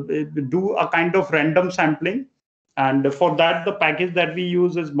do a kind of random sampling. And for that, the package that we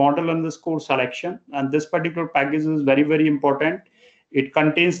use is model underscore selection. And this particular package is very, very important. It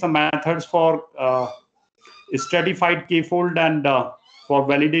contains the methods for stratified k-fold and for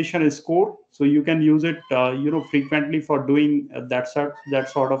validation score. So you can use it frequently for doing that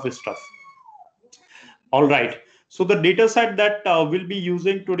sort of stuff. All right. So the data set that we'll be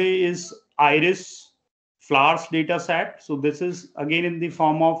using today is iris flowers data set. So this is again in the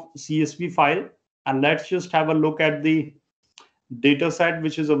form of CSV file. And let's just have a look at the data set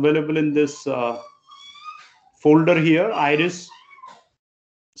which is available in this folder here, iris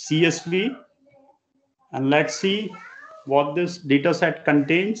CSV. And let's see what this data set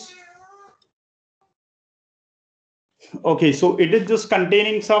contains. Okay, so it is just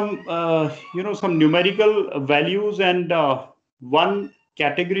containing some some numerical values and one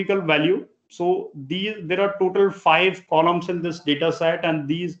categorical value. So there are total 5 columns in this data set, and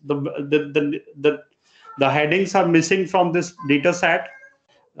these the headings are missing from this data set.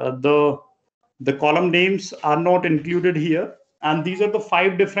 The column names are not included here, and these are the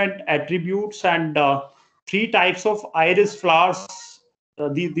 5 different attributes and 3 types of iris flowers.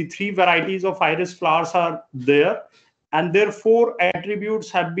 The 3 varieties of iris flowers are there, and their 4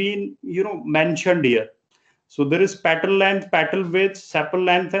 attributes have been, mentioned here. So there is petal length, petal width, sepal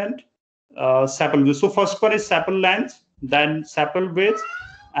length, and sepal width. So first one is sepal length, then sepal width,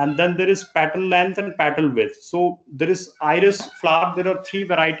 and then there is petal length and petal width. So there is iris flower. There are 3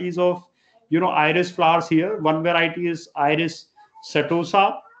 varieties of, iris flowers here. One variety is iris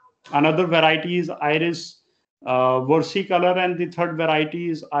setosa, another variety is iris versicolor, and the third variety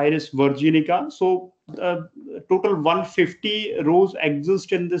is iris virginica. So total 150 rows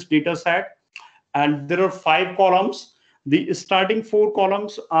exist in this data set, and there are 5 columns. The starting 4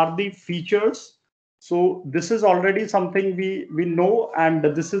 columns are the features. So this is already something we know, and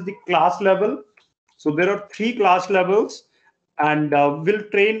this is the class level. So there are 3 class levels, and we'll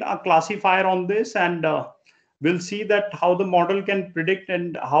train a classifier on this, and we'll see that how the model can predict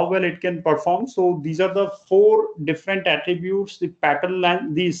and how well it can perform. So these are the 4 different attributes. The petal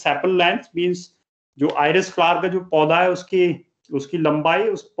length, the sepal length means जो iris flower का जो पौधा है उसकी लंबाई,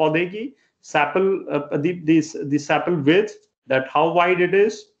 उस पौधे की sepal, the sepal width, that how wide it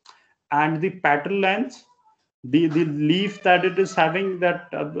is, and the petal length, the leaf that it is having,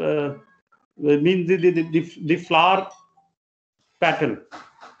 that means the flower petal.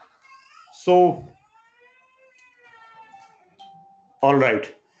 So all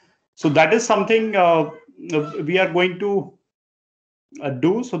right, so that is something we are going to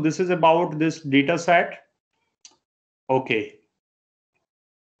do. So this is about this data set. Okay,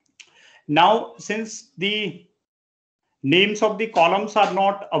 now since the names of the columns are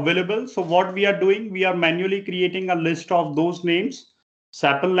not available, so what we are doing, we are manually creating a list of those names: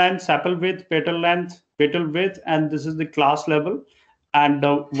 sepal length, sepal width, petal length, petal width, and this is the class level. And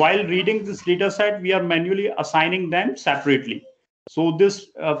while reading this data set, we are manually assigning them separately. So this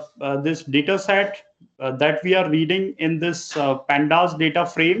data set that we are reading in this pandas data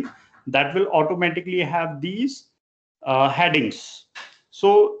frame, that will automatically have these headings.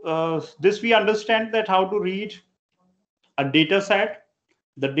 So this we understand that how to read a data set.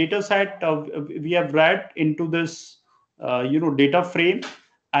 The data set we have read into this data frame,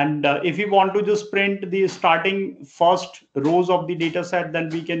 and if we want to just print the starting first rows of the data set, then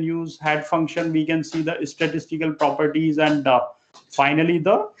we can use head function. We can see the statistical properties, and finally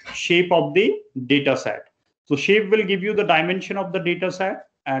the shape of the data set. So shape will give you the dimension of the data set,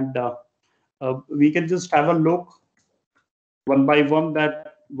 and we can just have a look one by one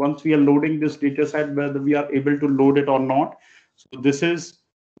that once we are loading this data set, whether we are able to load it or not. So this is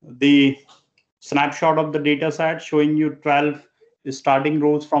the snapshot of the data set showing you 12 starting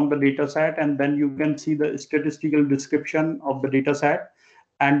rows from the data set, and then you can see the statistical description of the data set,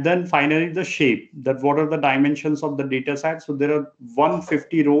 and then finally the shape, that what are the dimensions of the data set. So there are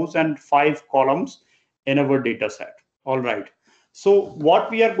 150 rows and 5 columns in our data set. All right, so what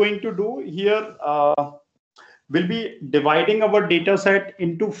we are going to do here, we'll be dividing our data set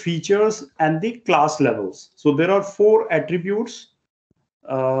into features and the class levels. So there are 4 attributes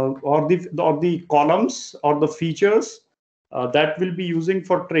or the columns or the features that we'll be using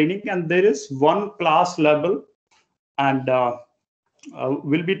for training, and there is 1 class level, and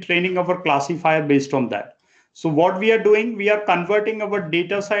we'll be training our classifier based on that. So what we are doing, we are converting our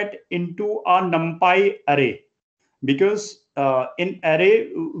data set into a NumPy array, because in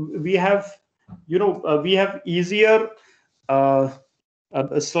array we have we have easier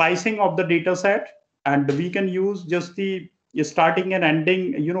slicing of the data set, and we can use just the starting and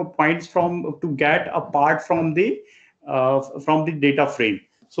ending points from to get a part from the data frame.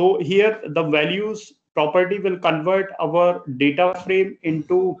 So here the values property will convert our data frame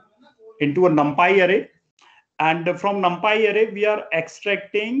into a NumPy array, and from NumPy array we are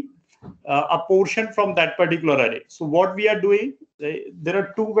extracting a portion from that particular array. So what we are doing, there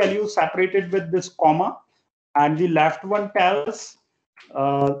are 2 values separated with this comma, and the left one tells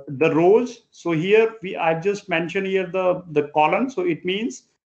the rows. So here I've just mentioned here the column, so it means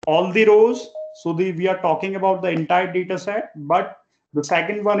all the rows. So we are talking about the entire data set, but the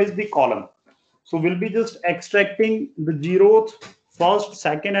second one is the column. So we'll be just extracting the 0th, 1st,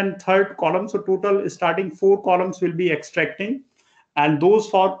 2nd, and 3rd column. So total starting 4 columns will be extracting, and those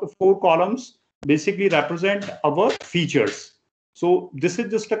 4 columns basically represent our features. So this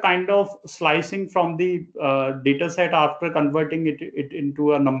is just a kind of slicing from the data set after converting it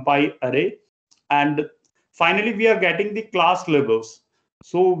into a NumPy array. And finally, we are getting the class levels.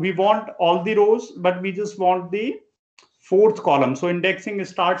 So we want all the rows, but we just want the 4th column. So indexing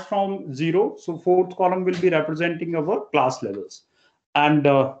starts from 0. So 4th column will be representing our class levels. And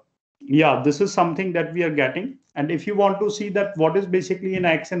yeah, this is something that we are getting. And if you want to see that what is basically in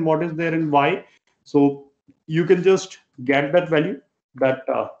X and what is there in Y, so you can just get that value, that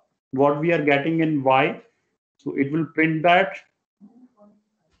what we are getting in Y. So it will print that.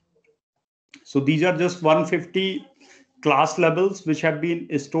 So these are just 150 class levels which have been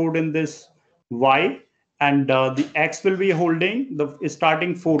stored in this Y, and the X will be holding the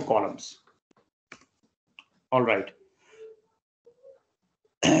starting 4 columns. All right.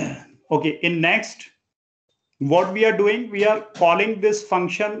 Okay, in next, what we are doing, we are calling this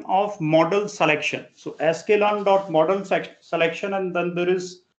function of model selection. So sklearn.model selection, and then there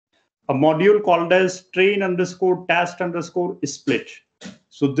is a module called as train underscore test underscore split.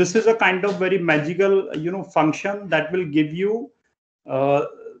 So this is a kind of very magical, function that will give you the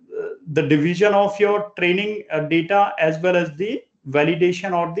division of your training data as well as the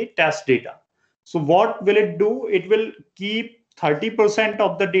validation or the test data. So what will it do? It will keep 30%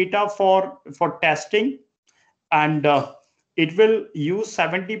 of the data for testing, and it will use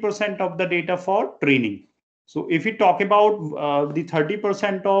 70% of the data for training. So if we talk about the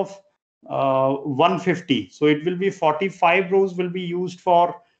 30% of 150, so it will be 45 rows will be used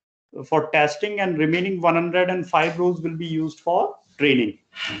for testing, and remaining 105 rows will be used for training.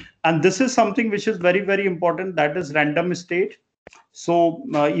 And this is something which is very, very important, that is random state. So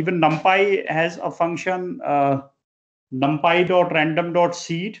even NumPy has a function,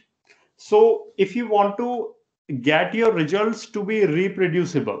 numpy.random.seed. So if you want to get your results to be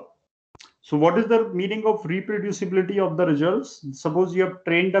reproducible, so what is the meaning of reproducibility of the results? Suppose you have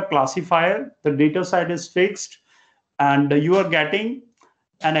trained a classifier, the data set is fixed, and you are getting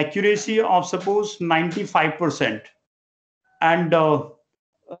an accuracy of suppose 95%. And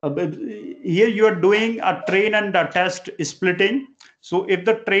here you are doing a train and a test splitting. So if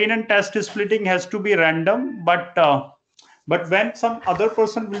the train and test splitting has to be random, but when some other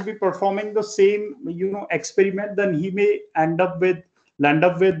person will be performing the same experiment, then he may end up with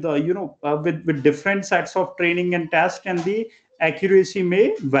with different sets of training and test, and the accuracy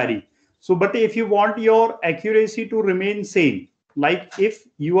may vary. So but if you want your accuracy to remain same, like if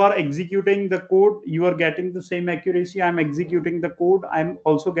you are executing the code, you are getting the same accuracy, I'm executing the code, I'm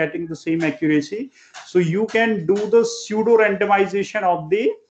also getting the same accuracy. So you can do the pseudo randomization of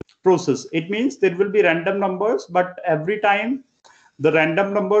the process. It means there will be random numbers, but every time the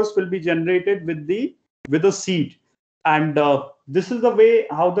random numbers will be generated with a seed. And this is the way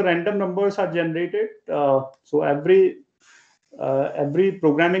how the random numbers are generated. So every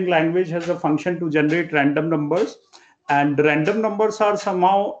programming language has a function to generate random numbers, and random numbers are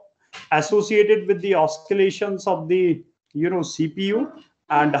somehow associated with the oscillations of the CPU,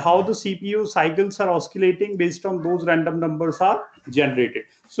 and how the CPU cycles are oscillating based on those random numbers are generated.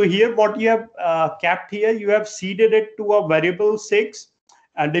 So here what you have kept here, you have seeded it to a variable 6,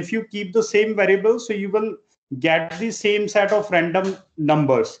 and if you keep the same variable, so you will get the same set of random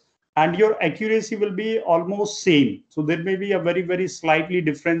numbers, and your accuracy will be almost same. So there may be a very, very slightly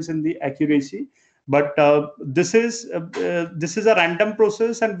difference in the accuracy, but this is a random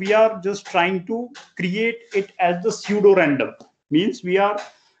process, and we are just trying to create it as the pseudo random. Means we are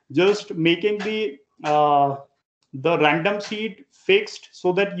just making the random seed fixed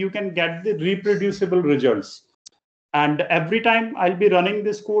so that you can get the reproducible results. And every time I'll be running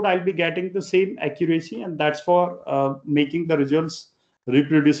this code, I'll be getting the same accuracy, and that's for making the results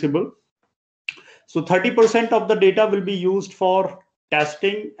reproducible. So 30% of the data will be used for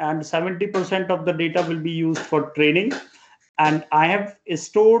testing, and 70% of the data will be used for training. And I have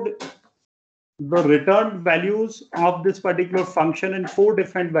stored the returned values of this particular function in 4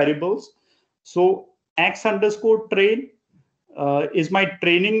 different variables. So x underscore train is my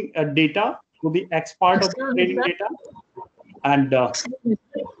training data, so the x part of the training data. And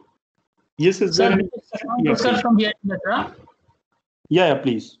yes, is there any question? From here, Yeah,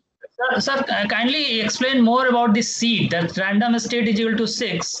 please. Sir, kindly explain more about this seed, that random state is equal to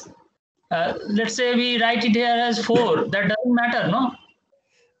 6. Let's say we write it here as 4. That doesn't matter, no?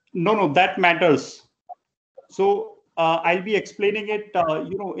 No, that matters. So I'll be explaining it,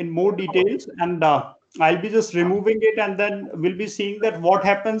 in more details, and I'll be just removing it, and then we'll be seeing that what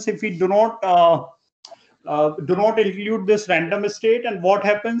happens if we do not include this random state, and what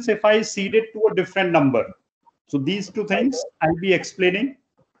happens if I seed it to a different number. So these 2 things I'll be explaining.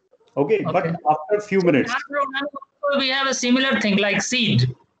 Okay. But after a few minutes. We have a similar thing like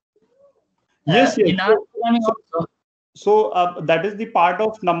seed. Yes. In our programming also. So that is the part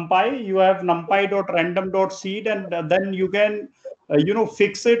of NumPy. You have numpy.random.seed, and then you can,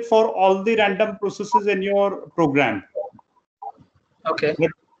 fix it for all the random processes in your program. Okay.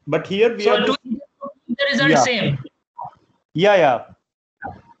 But here we are. The result same. Yeah.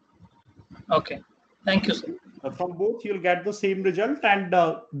 Okay. Thank you, sir. From both, you'll get the same result, and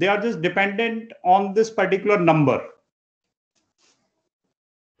they are just dependent on this particular number.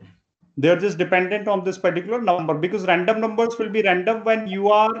 They're just dependent on this particular number, because random numbers will be random when you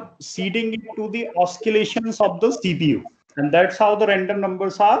are seeding it to the oscillations of the CPU, and that's how the random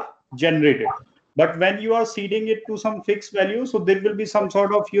numbers are generated. But when you are seeding it to some fixed value, so there will be some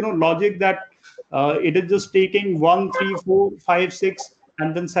sort of logic that it is just taking 1, 3, 4, 5, 6,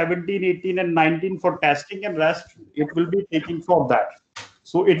 and then 17, 18, and 19 for testing, and rest it will be taking for that.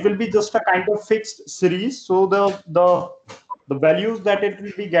 So it will be just a kind of fixed series. So the values that it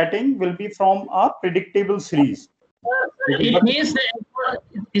will be getting will be from a predictable series. It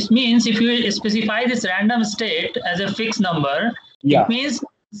means if you specify this random state as a fixed number, Yeah. it means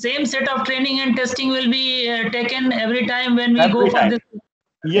same set of training and testing will be taken every time when we Every go for time. this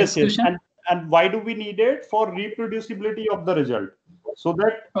Yes, execution. and why do we need it? For reproducibility of the result. So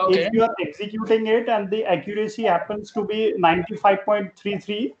that Okay. if you are executing it and the accuracy happens to be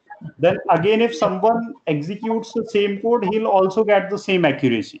 95.33, then again, if someone executes the same code, he'll also get the same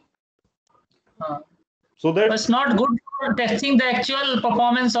accuracy. So that It's not good for testing the actual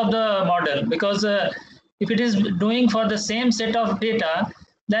performance of the model, because if it is doing for the same set of data,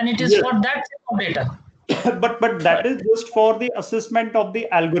 then it is Yes. for that set of data. but that is just for the assessment of the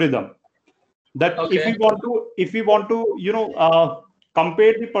algorithm. That Okay. if we want to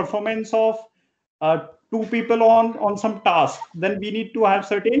compare the performance of two people on some task, then we need to have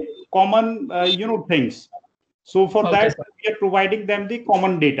certain common things. So for Okay, that, sir. we are providing them the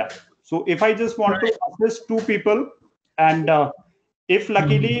common data. So if I just want to assess two people, and if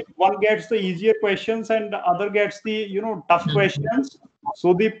luckily one gets the easier questions and the other gets the tough questions,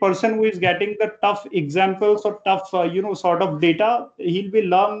 so the person who is getting the tough examples or tough sort of data, he'll be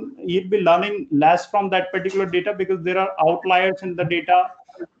learning less from that particular data, because there are outliers in the data.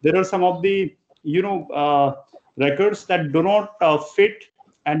 There are some of the records that do not fit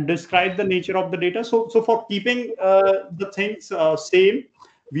and describe the nature of the data. So for keeping the things same,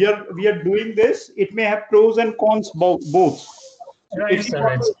 we are doing this. It may have pros and cons both. So Right, if you sir.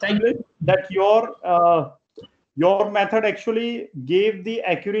 want Right. to Thank you. establish that your method actually gave the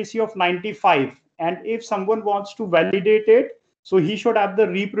accuracy of 95, and if someone wants to validate it, so he should have the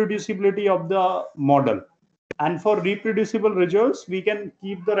reproducibility of the model. And for reproducible results, we can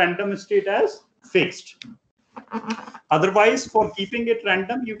keep the random state as fixed. Otherwise, for keeping it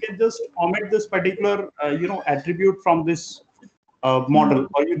random, you can just omit this particular attribute from this model,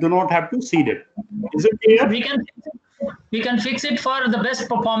 or you do not have to seed it. Is it clear? We can fix it for the best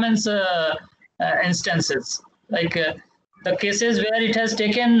performance instances, like the cases where it has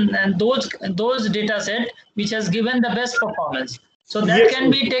taken and those data set which has given the best performance. So that Yes, can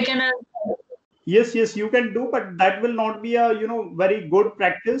be taken as yes, you can do, but that will not be a very good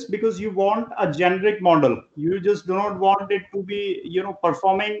practice, because you want a generic model. You just do not want it to be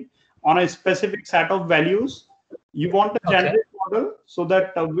performing on a specific set of values. You want a generic model, so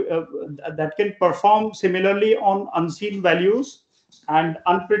that that can perform similarly on unseen values and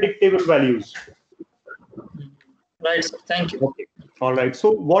unpredictable values. right. Thank you. Okay. All right.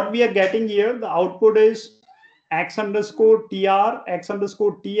 So what we are getting here, the output is x underscore tr, x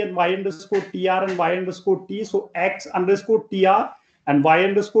underscore t, and y underscore tr, and y underscore t. So x underscore tr and y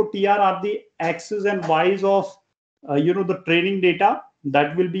underscore tr are the x's and y's of the training data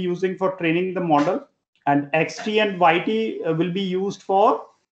that we'll be using for training the model, and xt and yt will be used for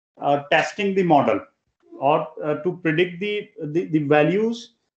testing the model, or to predict the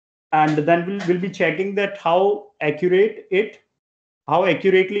values, and then we'll be checking that how accurately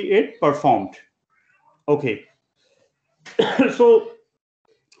it performed. Okay. So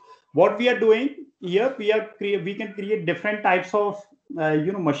what we are doing here, we can create different types of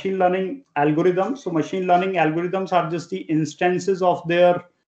machine learning algorithms. So machine learning algorithms are just the instances of their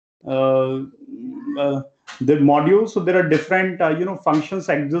modules. So there are different functions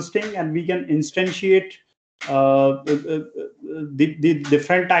existing, and we can instantiate the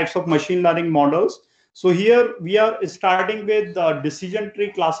different types of machine learning models. So here we are starting with the decision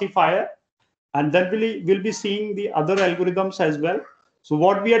tree classifier, and then we'll be seeing the other algorithms as well. So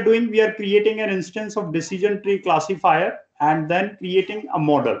what we are doing, we are creating an instance of decision tree classifier and then creating a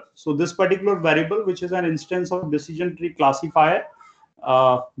model. So this particular variable, which is an instance of decision tree classifier,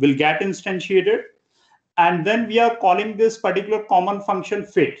 will get instantiated, and then we are calling this particular common function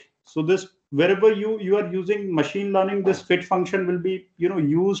fit. So this, wherever you are using machine learning, this fit function will be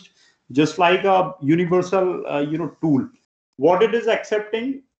used just like a universal tool. What it is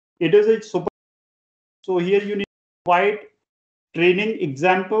accepting, it is a super. So here you need to provide training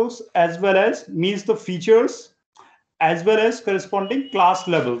examples, as well as means the features, as well as corresponding class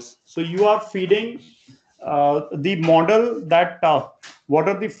levels. So you are feeding the model that what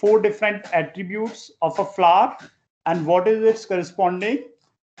are the 4 different attributes of a flower, and what is its corresponding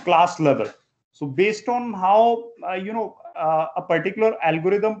class level. So based on how a particular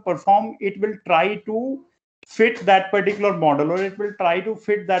algorithm perform, it will try to fit that particular model, or it will try to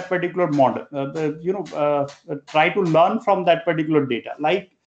fit that particular model, try to learn from that particular data.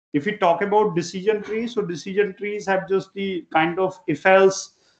 Like if we talk about decision trees, so decision trees have just the kind of if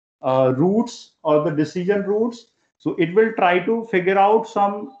else roots or the decision roots. So it will try to figure out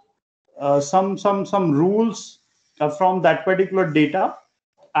some rules from that particular data,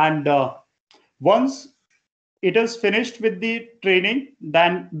 and once it is finished with the training,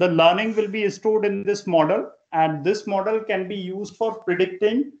 then the learning will be stored in this model, and this model can be used for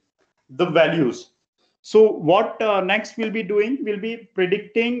predicting the values. So what next we'll be doing, we'll be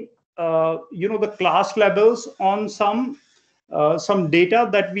predicting the class levels on some data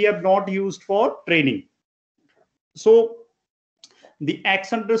that we have not used for training. So the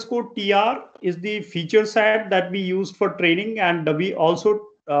X underscore TR is the feature set that we used for training, and we also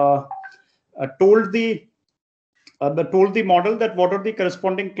told the model that what are the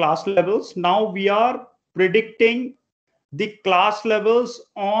corresponding class levels. Now we are predicting the class levels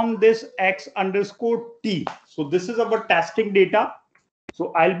on this X underscore T. So this is our testing data.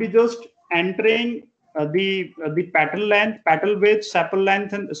 So I'll be just entering the petal length, petal width, sepal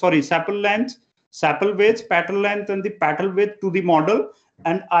length, and sepal length, sepal width, petal length, and the petal width to the model,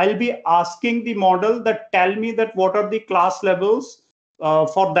 and I'll be asking the model that tell me that what are the class levels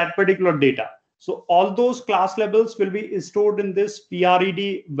for that particular data. So all those class levels will be stored in this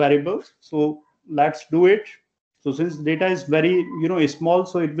PRED variables. So let's do it. So since data is very small,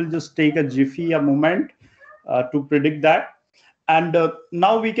 so it will just take a jiffy, a moment to predict that. And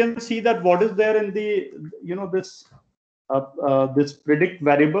now we can see that what is there in the this predict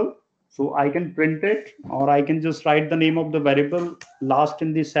variable. So I can print it, or I can just write the name of the variable last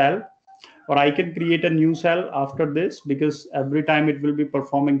in the cell, or I can create a new cell after this, because every time it will be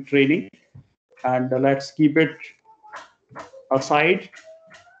performing training. And let's keep it aside.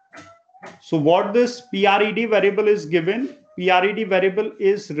 So what this PRED variable is given, PRED variable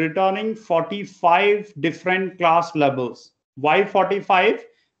is returning 45 different class levels. Why 45?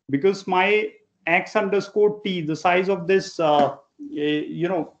 Because my X underscore T, the size of this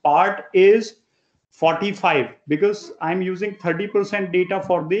part is 45, because I'm using 30% data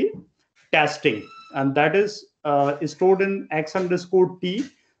for the testing, and that is stored in X underscore T.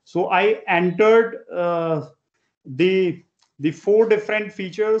 So I entered the 4 different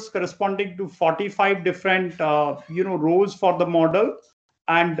features corresponding to 45 different rows for the model,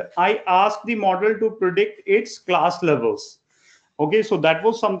 and I asked the model to predict its class levels. Okay, so that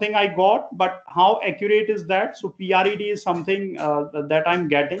was something I got, but how accurate is that? So PRED is something that I'm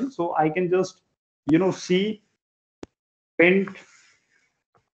getting. So I can just see print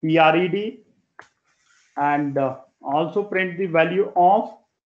PRED, and also print the value of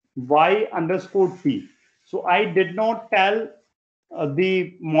Y underscore T. So I did not tell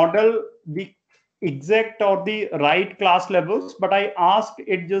the model the exact or the right class levels, but I asked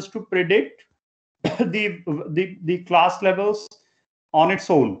it just to predict the class levels on its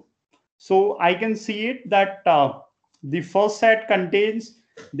own. So I can see it that the first set contains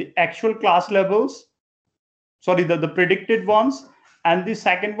the actual class levels, sorry, the predicted ones, and the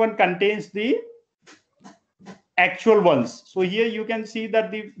second one contains the actual ones. So here you can see that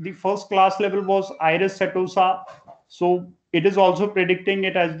the first class level was Iris setosa. So it is also predicting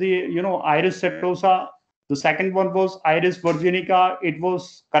it as the Iris setosa. The second one was Iris virginica. It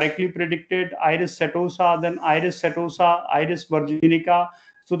was correctly predicted Iris setosa, then Iris setosa, Iris virginica.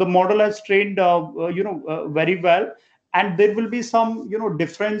 So the model has trained very well, and there will be some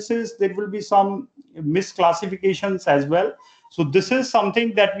differences. There will be some misclassifications as well. So this is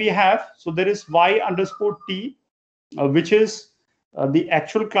something that we have. So there is Y underscore T, which is the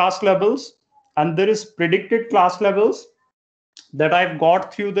actual class levels, and there is predicted class levels that I've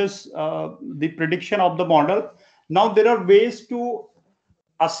got through this the prediction of the model. Now there are ways to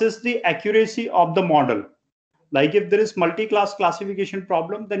assess the accuracy of the model. Like if there is multi-class classification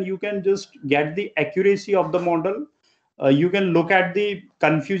problem, then you can just get the accuracy of the model. You can look at the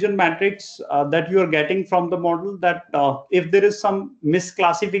confusion matrix that you are getting from the model, that if there is some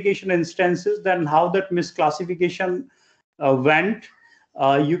misclassification instances, then how that misclassification went.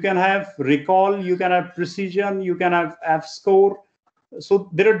 You can have recall, you can have precision, you can have F-score. So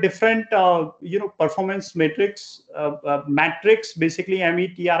there are different performance metrics, matrix, basically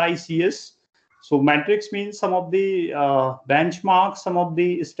METRICS. So matrix means some of the benchmarks, some of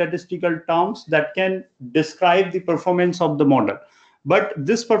the statistical terms that can describe the performance of the model. But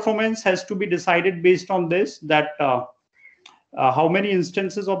this performance has to be decided based on this, that how many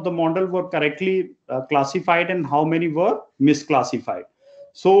instances of the model were correctly classified and how many were misclassified.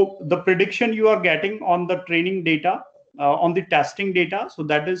 So the prediction you are getting on the training data, on the testing data, so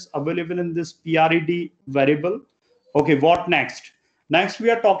that is available in this PRED variable. Okay, what next? Next, we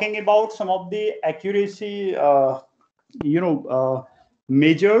are talking about some of the accuracy,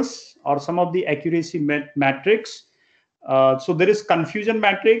 measures, or some of the accuracy metrics. So there is confusion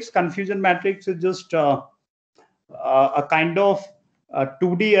matrix. Confusion matrix is just a kind of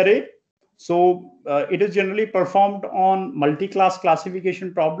 2D array. So it is generally performed on multi-class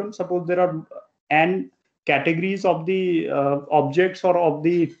classification problems. Suppose there are n categories of the objects or of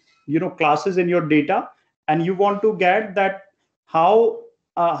the classes in your data, and you want to get that how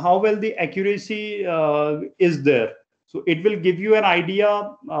well the accuracy is there. So it will give you an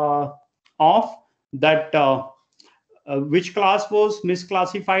idea of that which class was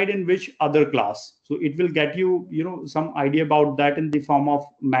misclassified in which other class. So it will get you some idea about that in the form of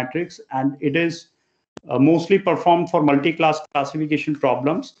matrix, and it is mostly performed for multi-class classification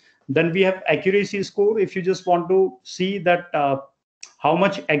problems. Then we have accuracy score. If you just want to see that how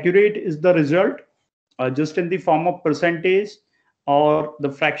much accurate is the result, just in the form of percentage or the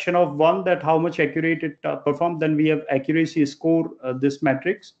fraction of 1, that how much accurate it performed, then we have accuracy score, this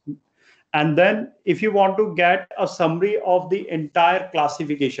matrix. And then if you want to get a summary of the entire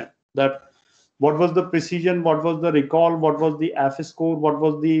classification, that what was the precision, what was the recall, what was the F score, what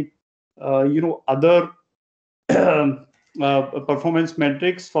was the other performance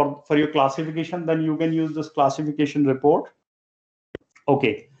metrics for your classification, then you can use this classification report.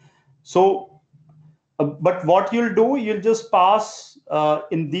 Okay, so but what you'll do, you'll just pass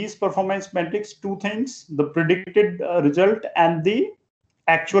in these performance metrics two things: the predicted result and the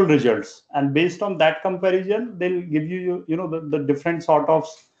actual results, and based on that comparison they'll give you the different sort of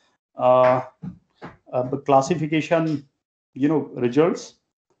the classification results.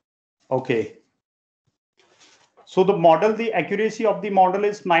 Okay, so the model, the accuracy of the model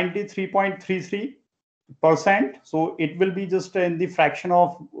is 93.33%. so it will be just in the fraction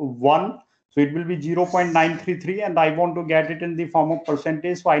of 1, so it will be 0.933, and I want to get it in the form of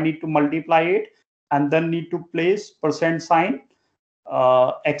percentage, so I need to multiply it and then need to place percent sign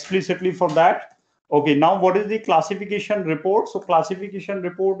explicitly for that. Okay, now what is the classification report? So classification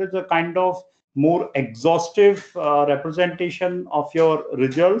report is a kind of more exhaustive representation of your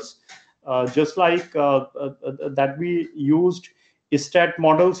results, just like that we used stat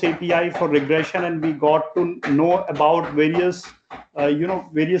models API for regression, and we got to know about various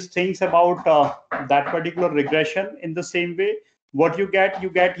various things about that particular regression. In the same way, what you get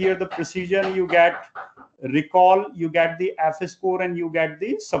here the precision, you get recall, you get the F score, and you get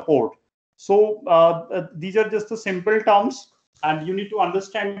the support. So these are just the simple terms, and you need to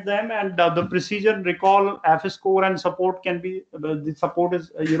understand them. And the precision, recall, F score, and support can be the support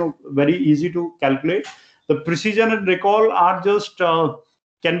is very easy to calculate. The precision and recall are just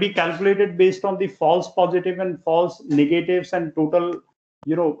can be calculated based on the false positive and false negatives and total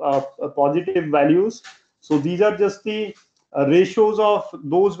positive values. So these are just the ratios of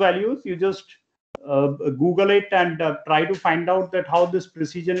those values. You just Google it and try to find out that how this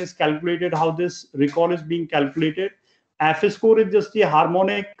precision is calculated, how this recall is being calculated. F score is just the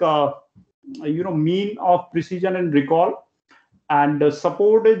harmonic mean of precision and recall, and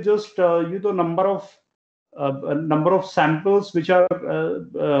support is just number of samples which are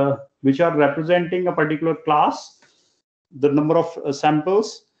representing a particular class, the number of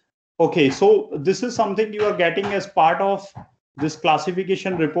samples. Okay, so this is something you are getting as part of this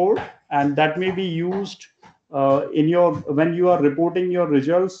classification report, and that may be used in your when you are reporting your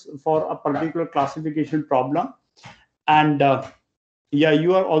results for a particular classification problem. And yeah,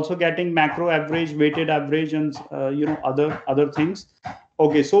 you are also getting macro average, weighted average, and other things.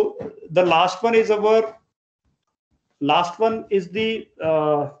 Okay, so the last one is the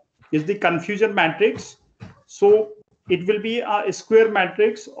confusion matrix. So it will be a square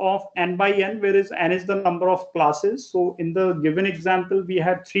matrix of n by n, whereas n is the number of classes. So in the given example, we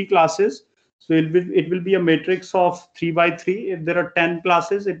had 3 classes. So it will be a matrix of 3 by 3. If there are 10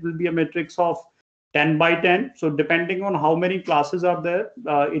 classes, it will be a matrix of 10 by 10. So depending on how many classes are there,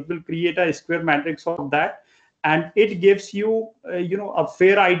 it will create a square matrix of that. And it gives you, a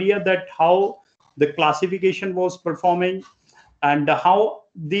fair idea that how the classification was performing, and how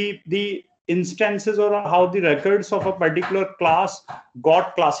the instances or how the records of a particular class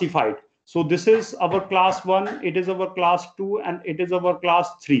got classified. So this is our class 1, it is our class 2, and it is our class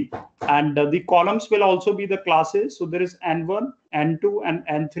 3. And the columns will also be the classes. So there is n1, n2, and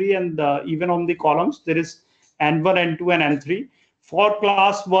n3, and even on the columns there is n1, n2, and n3. For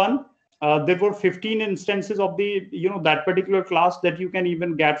class 1, there were 15 instances of the that particular class that you can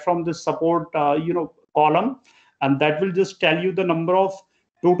even get from the support column, and that will just tell you the number of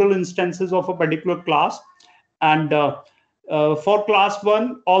total instances of a particular class. And for class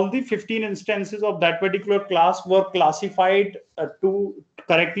 1, all the 15 instances of that particular class were classified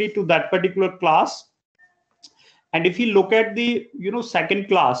correctly to that particular class. And if you look at the second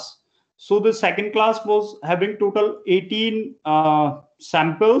class, so the second class was having total 18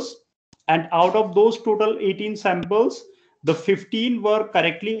 samples, and out of those total 18 samples, the 15 were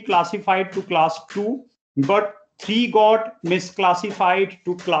correctly classified to class 2, but 3 got misclassified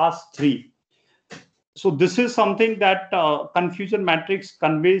to class 3. So this is something that confusion matrix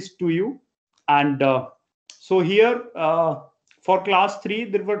conveys to you. And so here for class 3,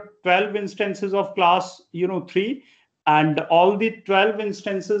 there were 12 instances of class 3, and all the 12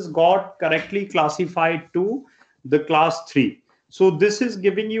 instances got correctly classified to the class 3. So this is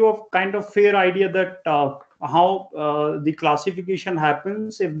giving you a kind of fair idea that how the classification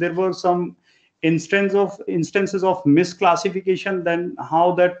happens. If there were some instances of misclassification, then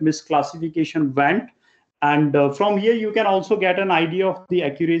how that misclassification went. And from here, you can also get an idea of the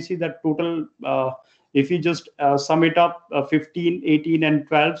accuracy that total, if you just sum it up, 15, 18, and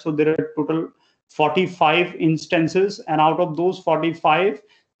 12. So there are total 45 instances. And out of those 45,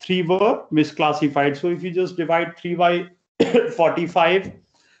 3 were misclassified. So if you just divide 3 by 45,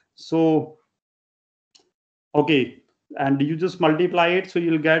 so, okay, and you just multiply it, so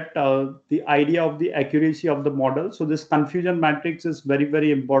you'll get the idea of the accuracy of the model. So this confusion matrix is very,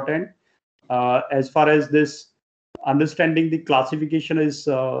 very important. As far as this understanding the classification is,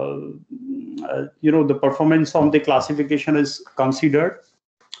 the performance on the classification is considered.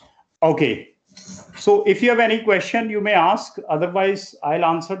 Okay. So if you have any question, you may ask. Otherwise, I'll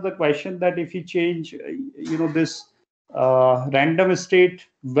answer the question that if you change, this random state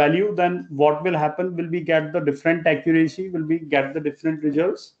value, then what will happen? Will we get the different accuracy? Will we get the different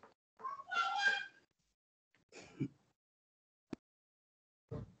results?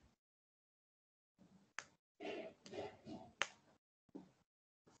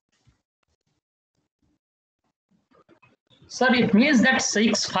 Sir, it means that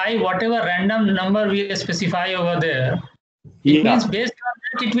 6, 5, whatever random number we specify over there, it means based on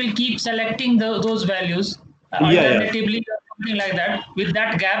that it will keep selecting those values alternatively or something like that with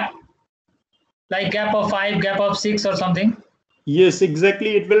that gap, like gap of 5, gap of 6 or something. Yes,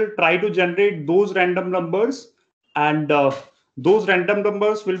 exactly. It will try to generate those random numbers, and those random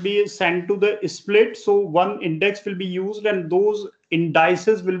numbers will be sent to the split. So one index will be used and those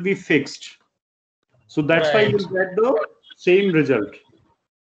indices will be fixed. So that's why you'll get the same result.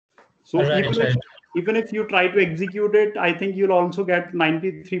 So even if you try to execute it, I think you'll also get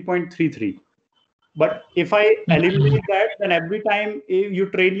 93.33. But if I eliminate that, then every time you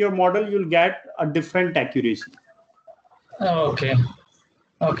train your model, you'll get a different accuracy. Okay.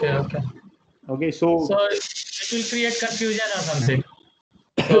 So it will create confusion or something.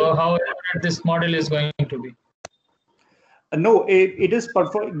 So how this model is going to be? No, it is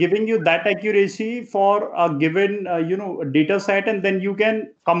giving you that accuracy for a given data set, and then you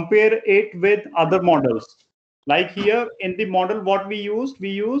can compare it with other models. Like here in the model, what we use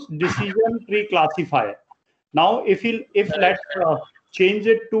decision tree classifier. Now, if let's change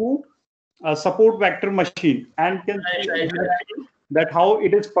it to a support vector machine, and can see that how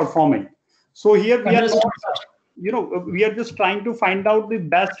it is performing. So here we are we are just trying to find out the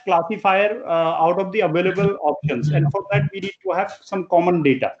best classifier out of the available options, and for that we need to have some common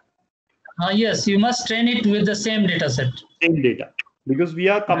data. Yes, you must train it with the same data set. Same data, because we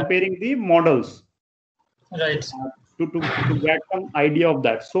are comparing the models. Right. To get some idea of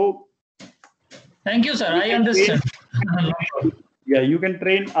that. So thank you, sir. I understand. Yeah, you can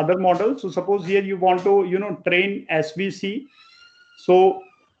train other models. So suppose here you want to train SVC. So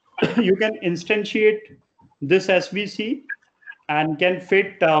you can instantiate this SVC and can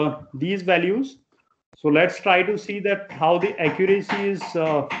fit these values. So let's try to see that how the accuracy is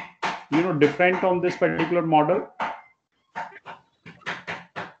different on this particular model.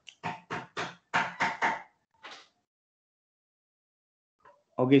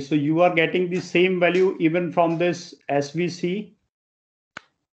 Okay, so you are getting the same value even from this SVC.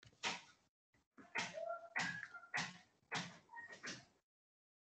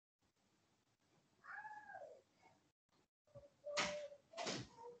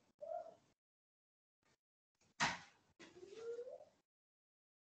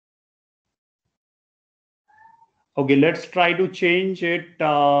 Okay, let's try to change it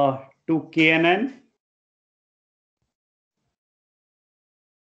to KNN.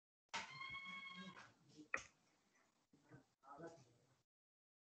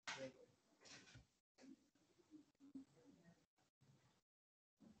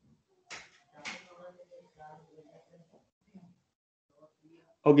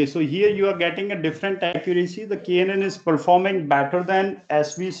 Okay, so here you are getting a different accuracy. The KNN is performing better than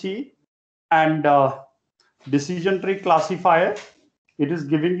SVC and decision tree classifier. It is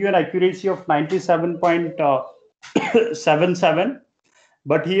giving you an accuracy of 97.77.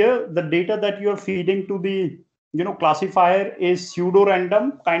 But here the data that you are feeding to the classifier is pseudo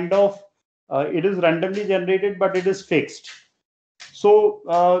random kind of. It is randomly generated, but it is fixed. So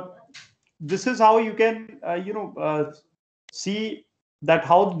this is how you can see that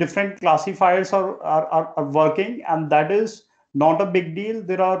how different classifiers are working, and that is not a big deal.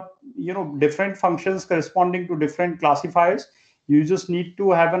 There are different functions corresponding to different classifiers. You just need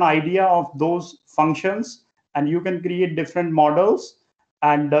to have an idea of those functions, and you can create different models,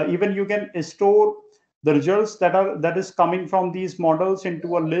 and even you can store the results that is coming from these models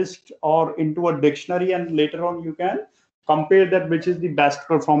into a list or into a dictionary, and later on you can compare that which is the best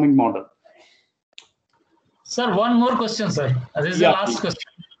performing model. Sir, one more question, sir. This is the last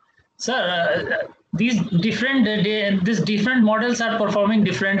question. Sir, these different models are performing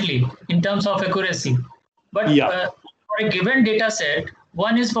differently in terms of accuracy. But for a given data set,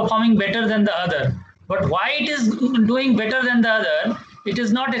 one is performing better than the other. But why it is doing better than the other, it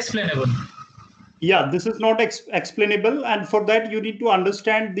is not explainable. Yeah, this is not explainable, and for that you need to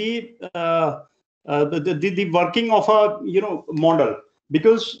understand the working of a model,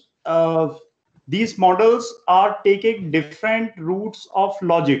 because these models are taking different routes of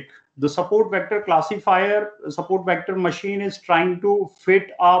logic. The support vector classifier, support vector machine is trying to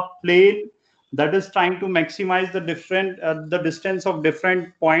fit a plane that is trying to maximize the distance of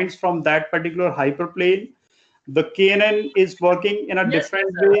different points from that particular hyperplane. The KNN is working in a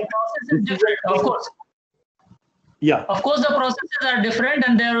different way. The process is different, of course. Yeah. Of course, the processes are different,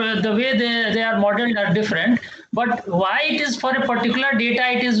 and the way they are modeled are different. But why it is for a particular data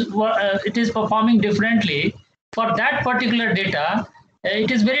it is performing differently for that particular data,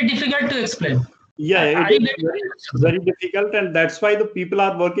 it is very difficult to explain. Yeah, it is very difficult, and that's why the people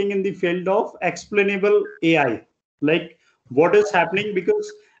are working in the field of explainable AI. Like what is happening,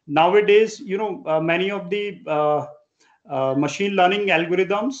 because nowadays, many of the machine learning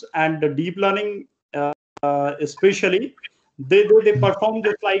algorithms and the deep learning, especially, they perform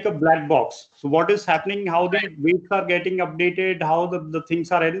just like a black box. So what is happening, how the weights are getting updated, how the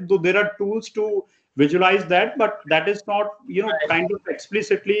things are added. So there are tools to visualize that, but that is not kind of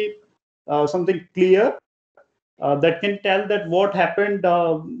explicitly something clear that can tell that what happened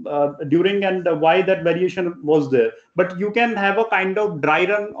during and why that variation was there. But you can have a kind of dry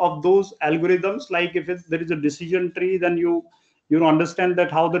run of those algorithms. Like if there is a decision tree, then you understand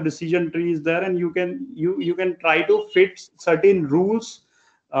that how the decision tree is there, and you can try to fit certain rules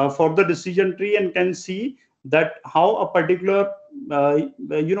for the decision tree, and can see that how a particular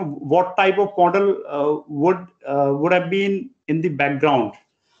what type of model would have been in the background.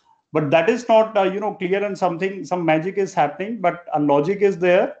 But that is not clear, and some magic is happening, but a logic is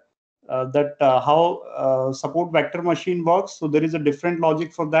there, that how support vector machine works. So there is a different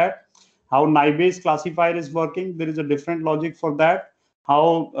logic for that. How Naive classifier is working, there is a different logic for that.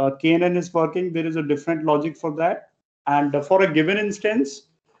 How KNN is working, there is a different logic for that. And for a given instance,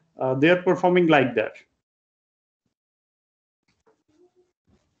 they are performing like that.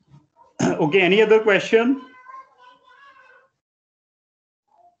 Okay, any other question?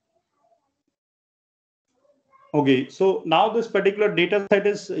 Okay, so now this particular data set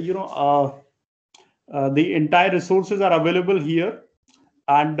is, the entire resources are available here.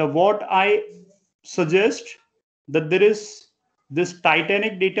 And what I suggest, that there is this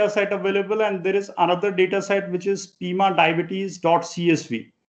Titanic data set available, and there is another data set which is PIMA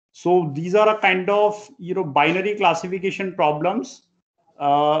diabetes.csv. So these are a kind of binary classification problems.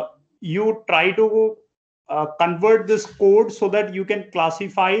 You try to convert this code so that you can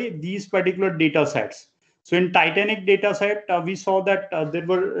classify these particular data sets. So in Titanic data set, we saw that there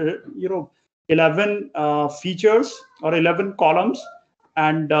were 11 features or 11 columns,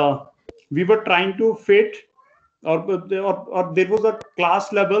 and we were trying to fit, or there was a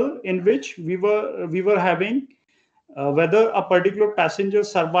class level in which we were having whether a particular passenger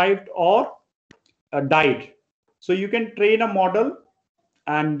survived or died. So you can train a model,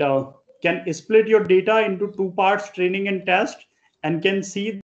 and can split your data into two parts, training and test, and can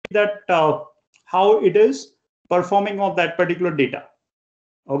see that how it is performing on that particular data.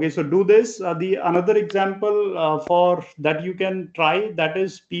 Okay, so do this. The another example for that you can try, that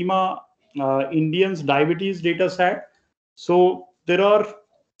is PIMA Indians diabetes data set. So there are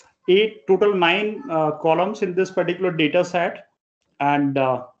total 9 columns in this particular data set, and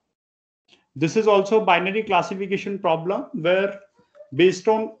this is also binary classification problem, where based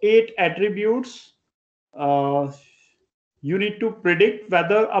on 8 attributes, you need to predict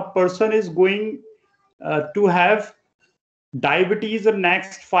whether a person is going to have diabetes in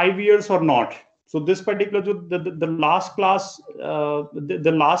next 5 years or not. So this particular, the last class,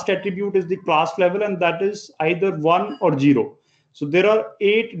 the last attribute is the class level, and that is either 1 or 0. So there are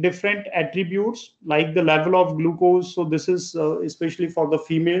 8 different attributes, like the level of glucose. So this is especially for the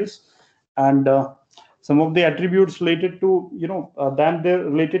females, and some of the attributes related to, then they're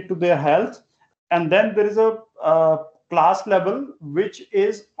related to their health. And then there is a class level, which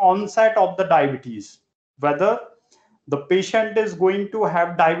is onset of the diabetes, whether the patient is going to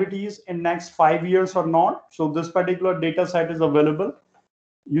have diabetes in next 5 years or not. So this particular data set is available.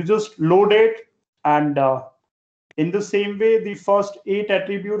 You just load it, and in the same way, the first 8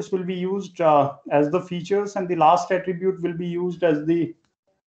 attributes will be used as the features, and the last attribute will be used as the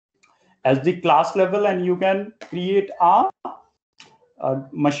class level. And you can create a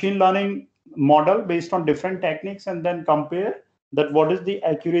machine learning model based on different techniques, and then compare that what is the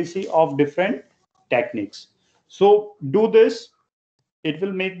accuracy of different techniques. So do this. It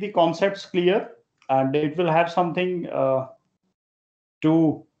will make the concepts clear, and it will have something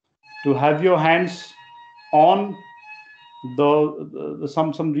to have your hands on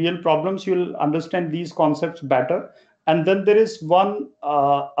some real problems. You'll understand these concepts better. And then there is one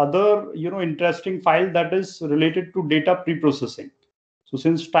other interesting file that is related to data preprocessing. So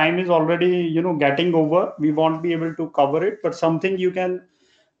since time is already getting over, we won't be able to cover it, but something you can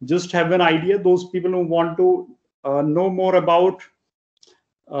just have an idea. Those people who want to know more about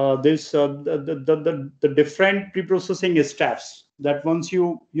this the different preprocessing steps, that once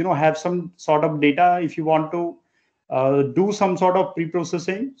you have some sort of data, if you want to do some sort of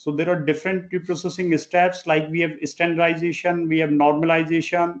preprocessing, so there are different preprocessing steps, like we have standardization, we have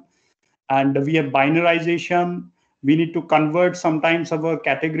normalization, and we have binarization. We need to convert sometimes our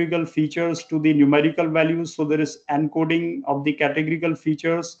categorical features to the numerical values. So there is encoding of the categorical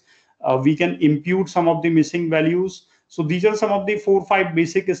features. We can impute some of the missing values. So these are some of the 4 or 5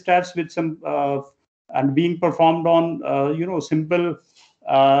 basic steps with some and being performed on simple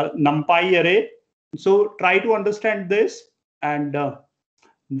NumPy array. So try to understand this, and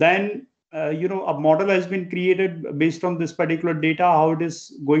then a model has been created based on this particular data, how it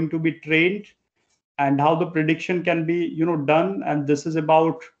is going to be trained, and how the prediction can be done. And this is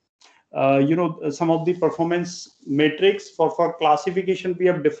about some of the performance metrics. For classification, we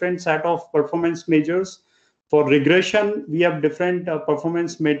have different set of performance measures. For regression, we have different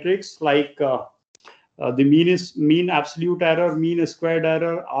performance metrics, like the mean absolute error, mean squared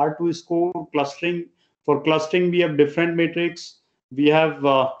error, R2 score, clustering. For clustering, we have different metrics. We have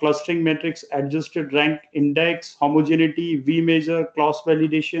clustering metrics, adjusted rank index, homogeneity, V measure, cross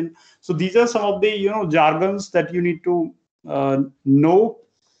validation. So these are some of the jargons that you need to know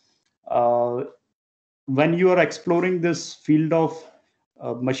when you are exploring this field of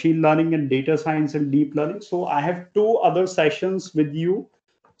machine learning and data science and deep learning. So I have 2 other sessions with you.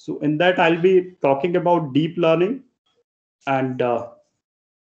 So in that, I'll be talking about deep learning and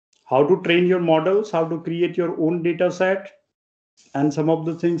how to train your models, how to create your own data set, and some of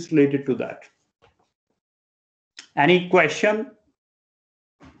the things related to that. Any question?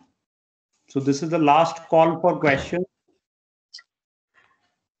 So this is the last call for questions.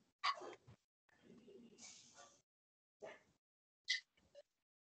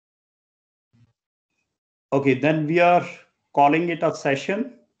 Okay, then we are calling it a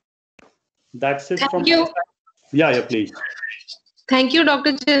session. That's it. Thank you. Yeah, please. Thank you,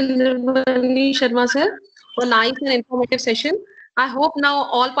 Dr. Chandramani Sharma sir, for nice and informative session. I hope now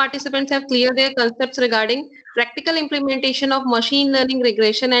all participants have cleared their concepts regarding practical implementation of machine learning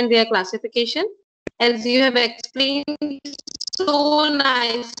regression and their classification. As you have explained so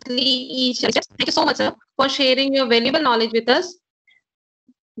nicely each. Thank you so much, sir, for sharing your valuable knowledge with us.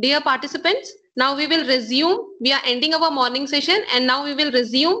 Dear participants, now we will resume. We are ending our morning session, and now we will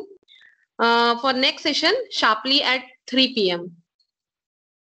resume for next session sharply at 3 p.m.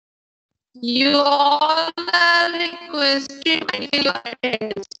 You all are requested to your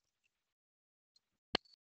attendance.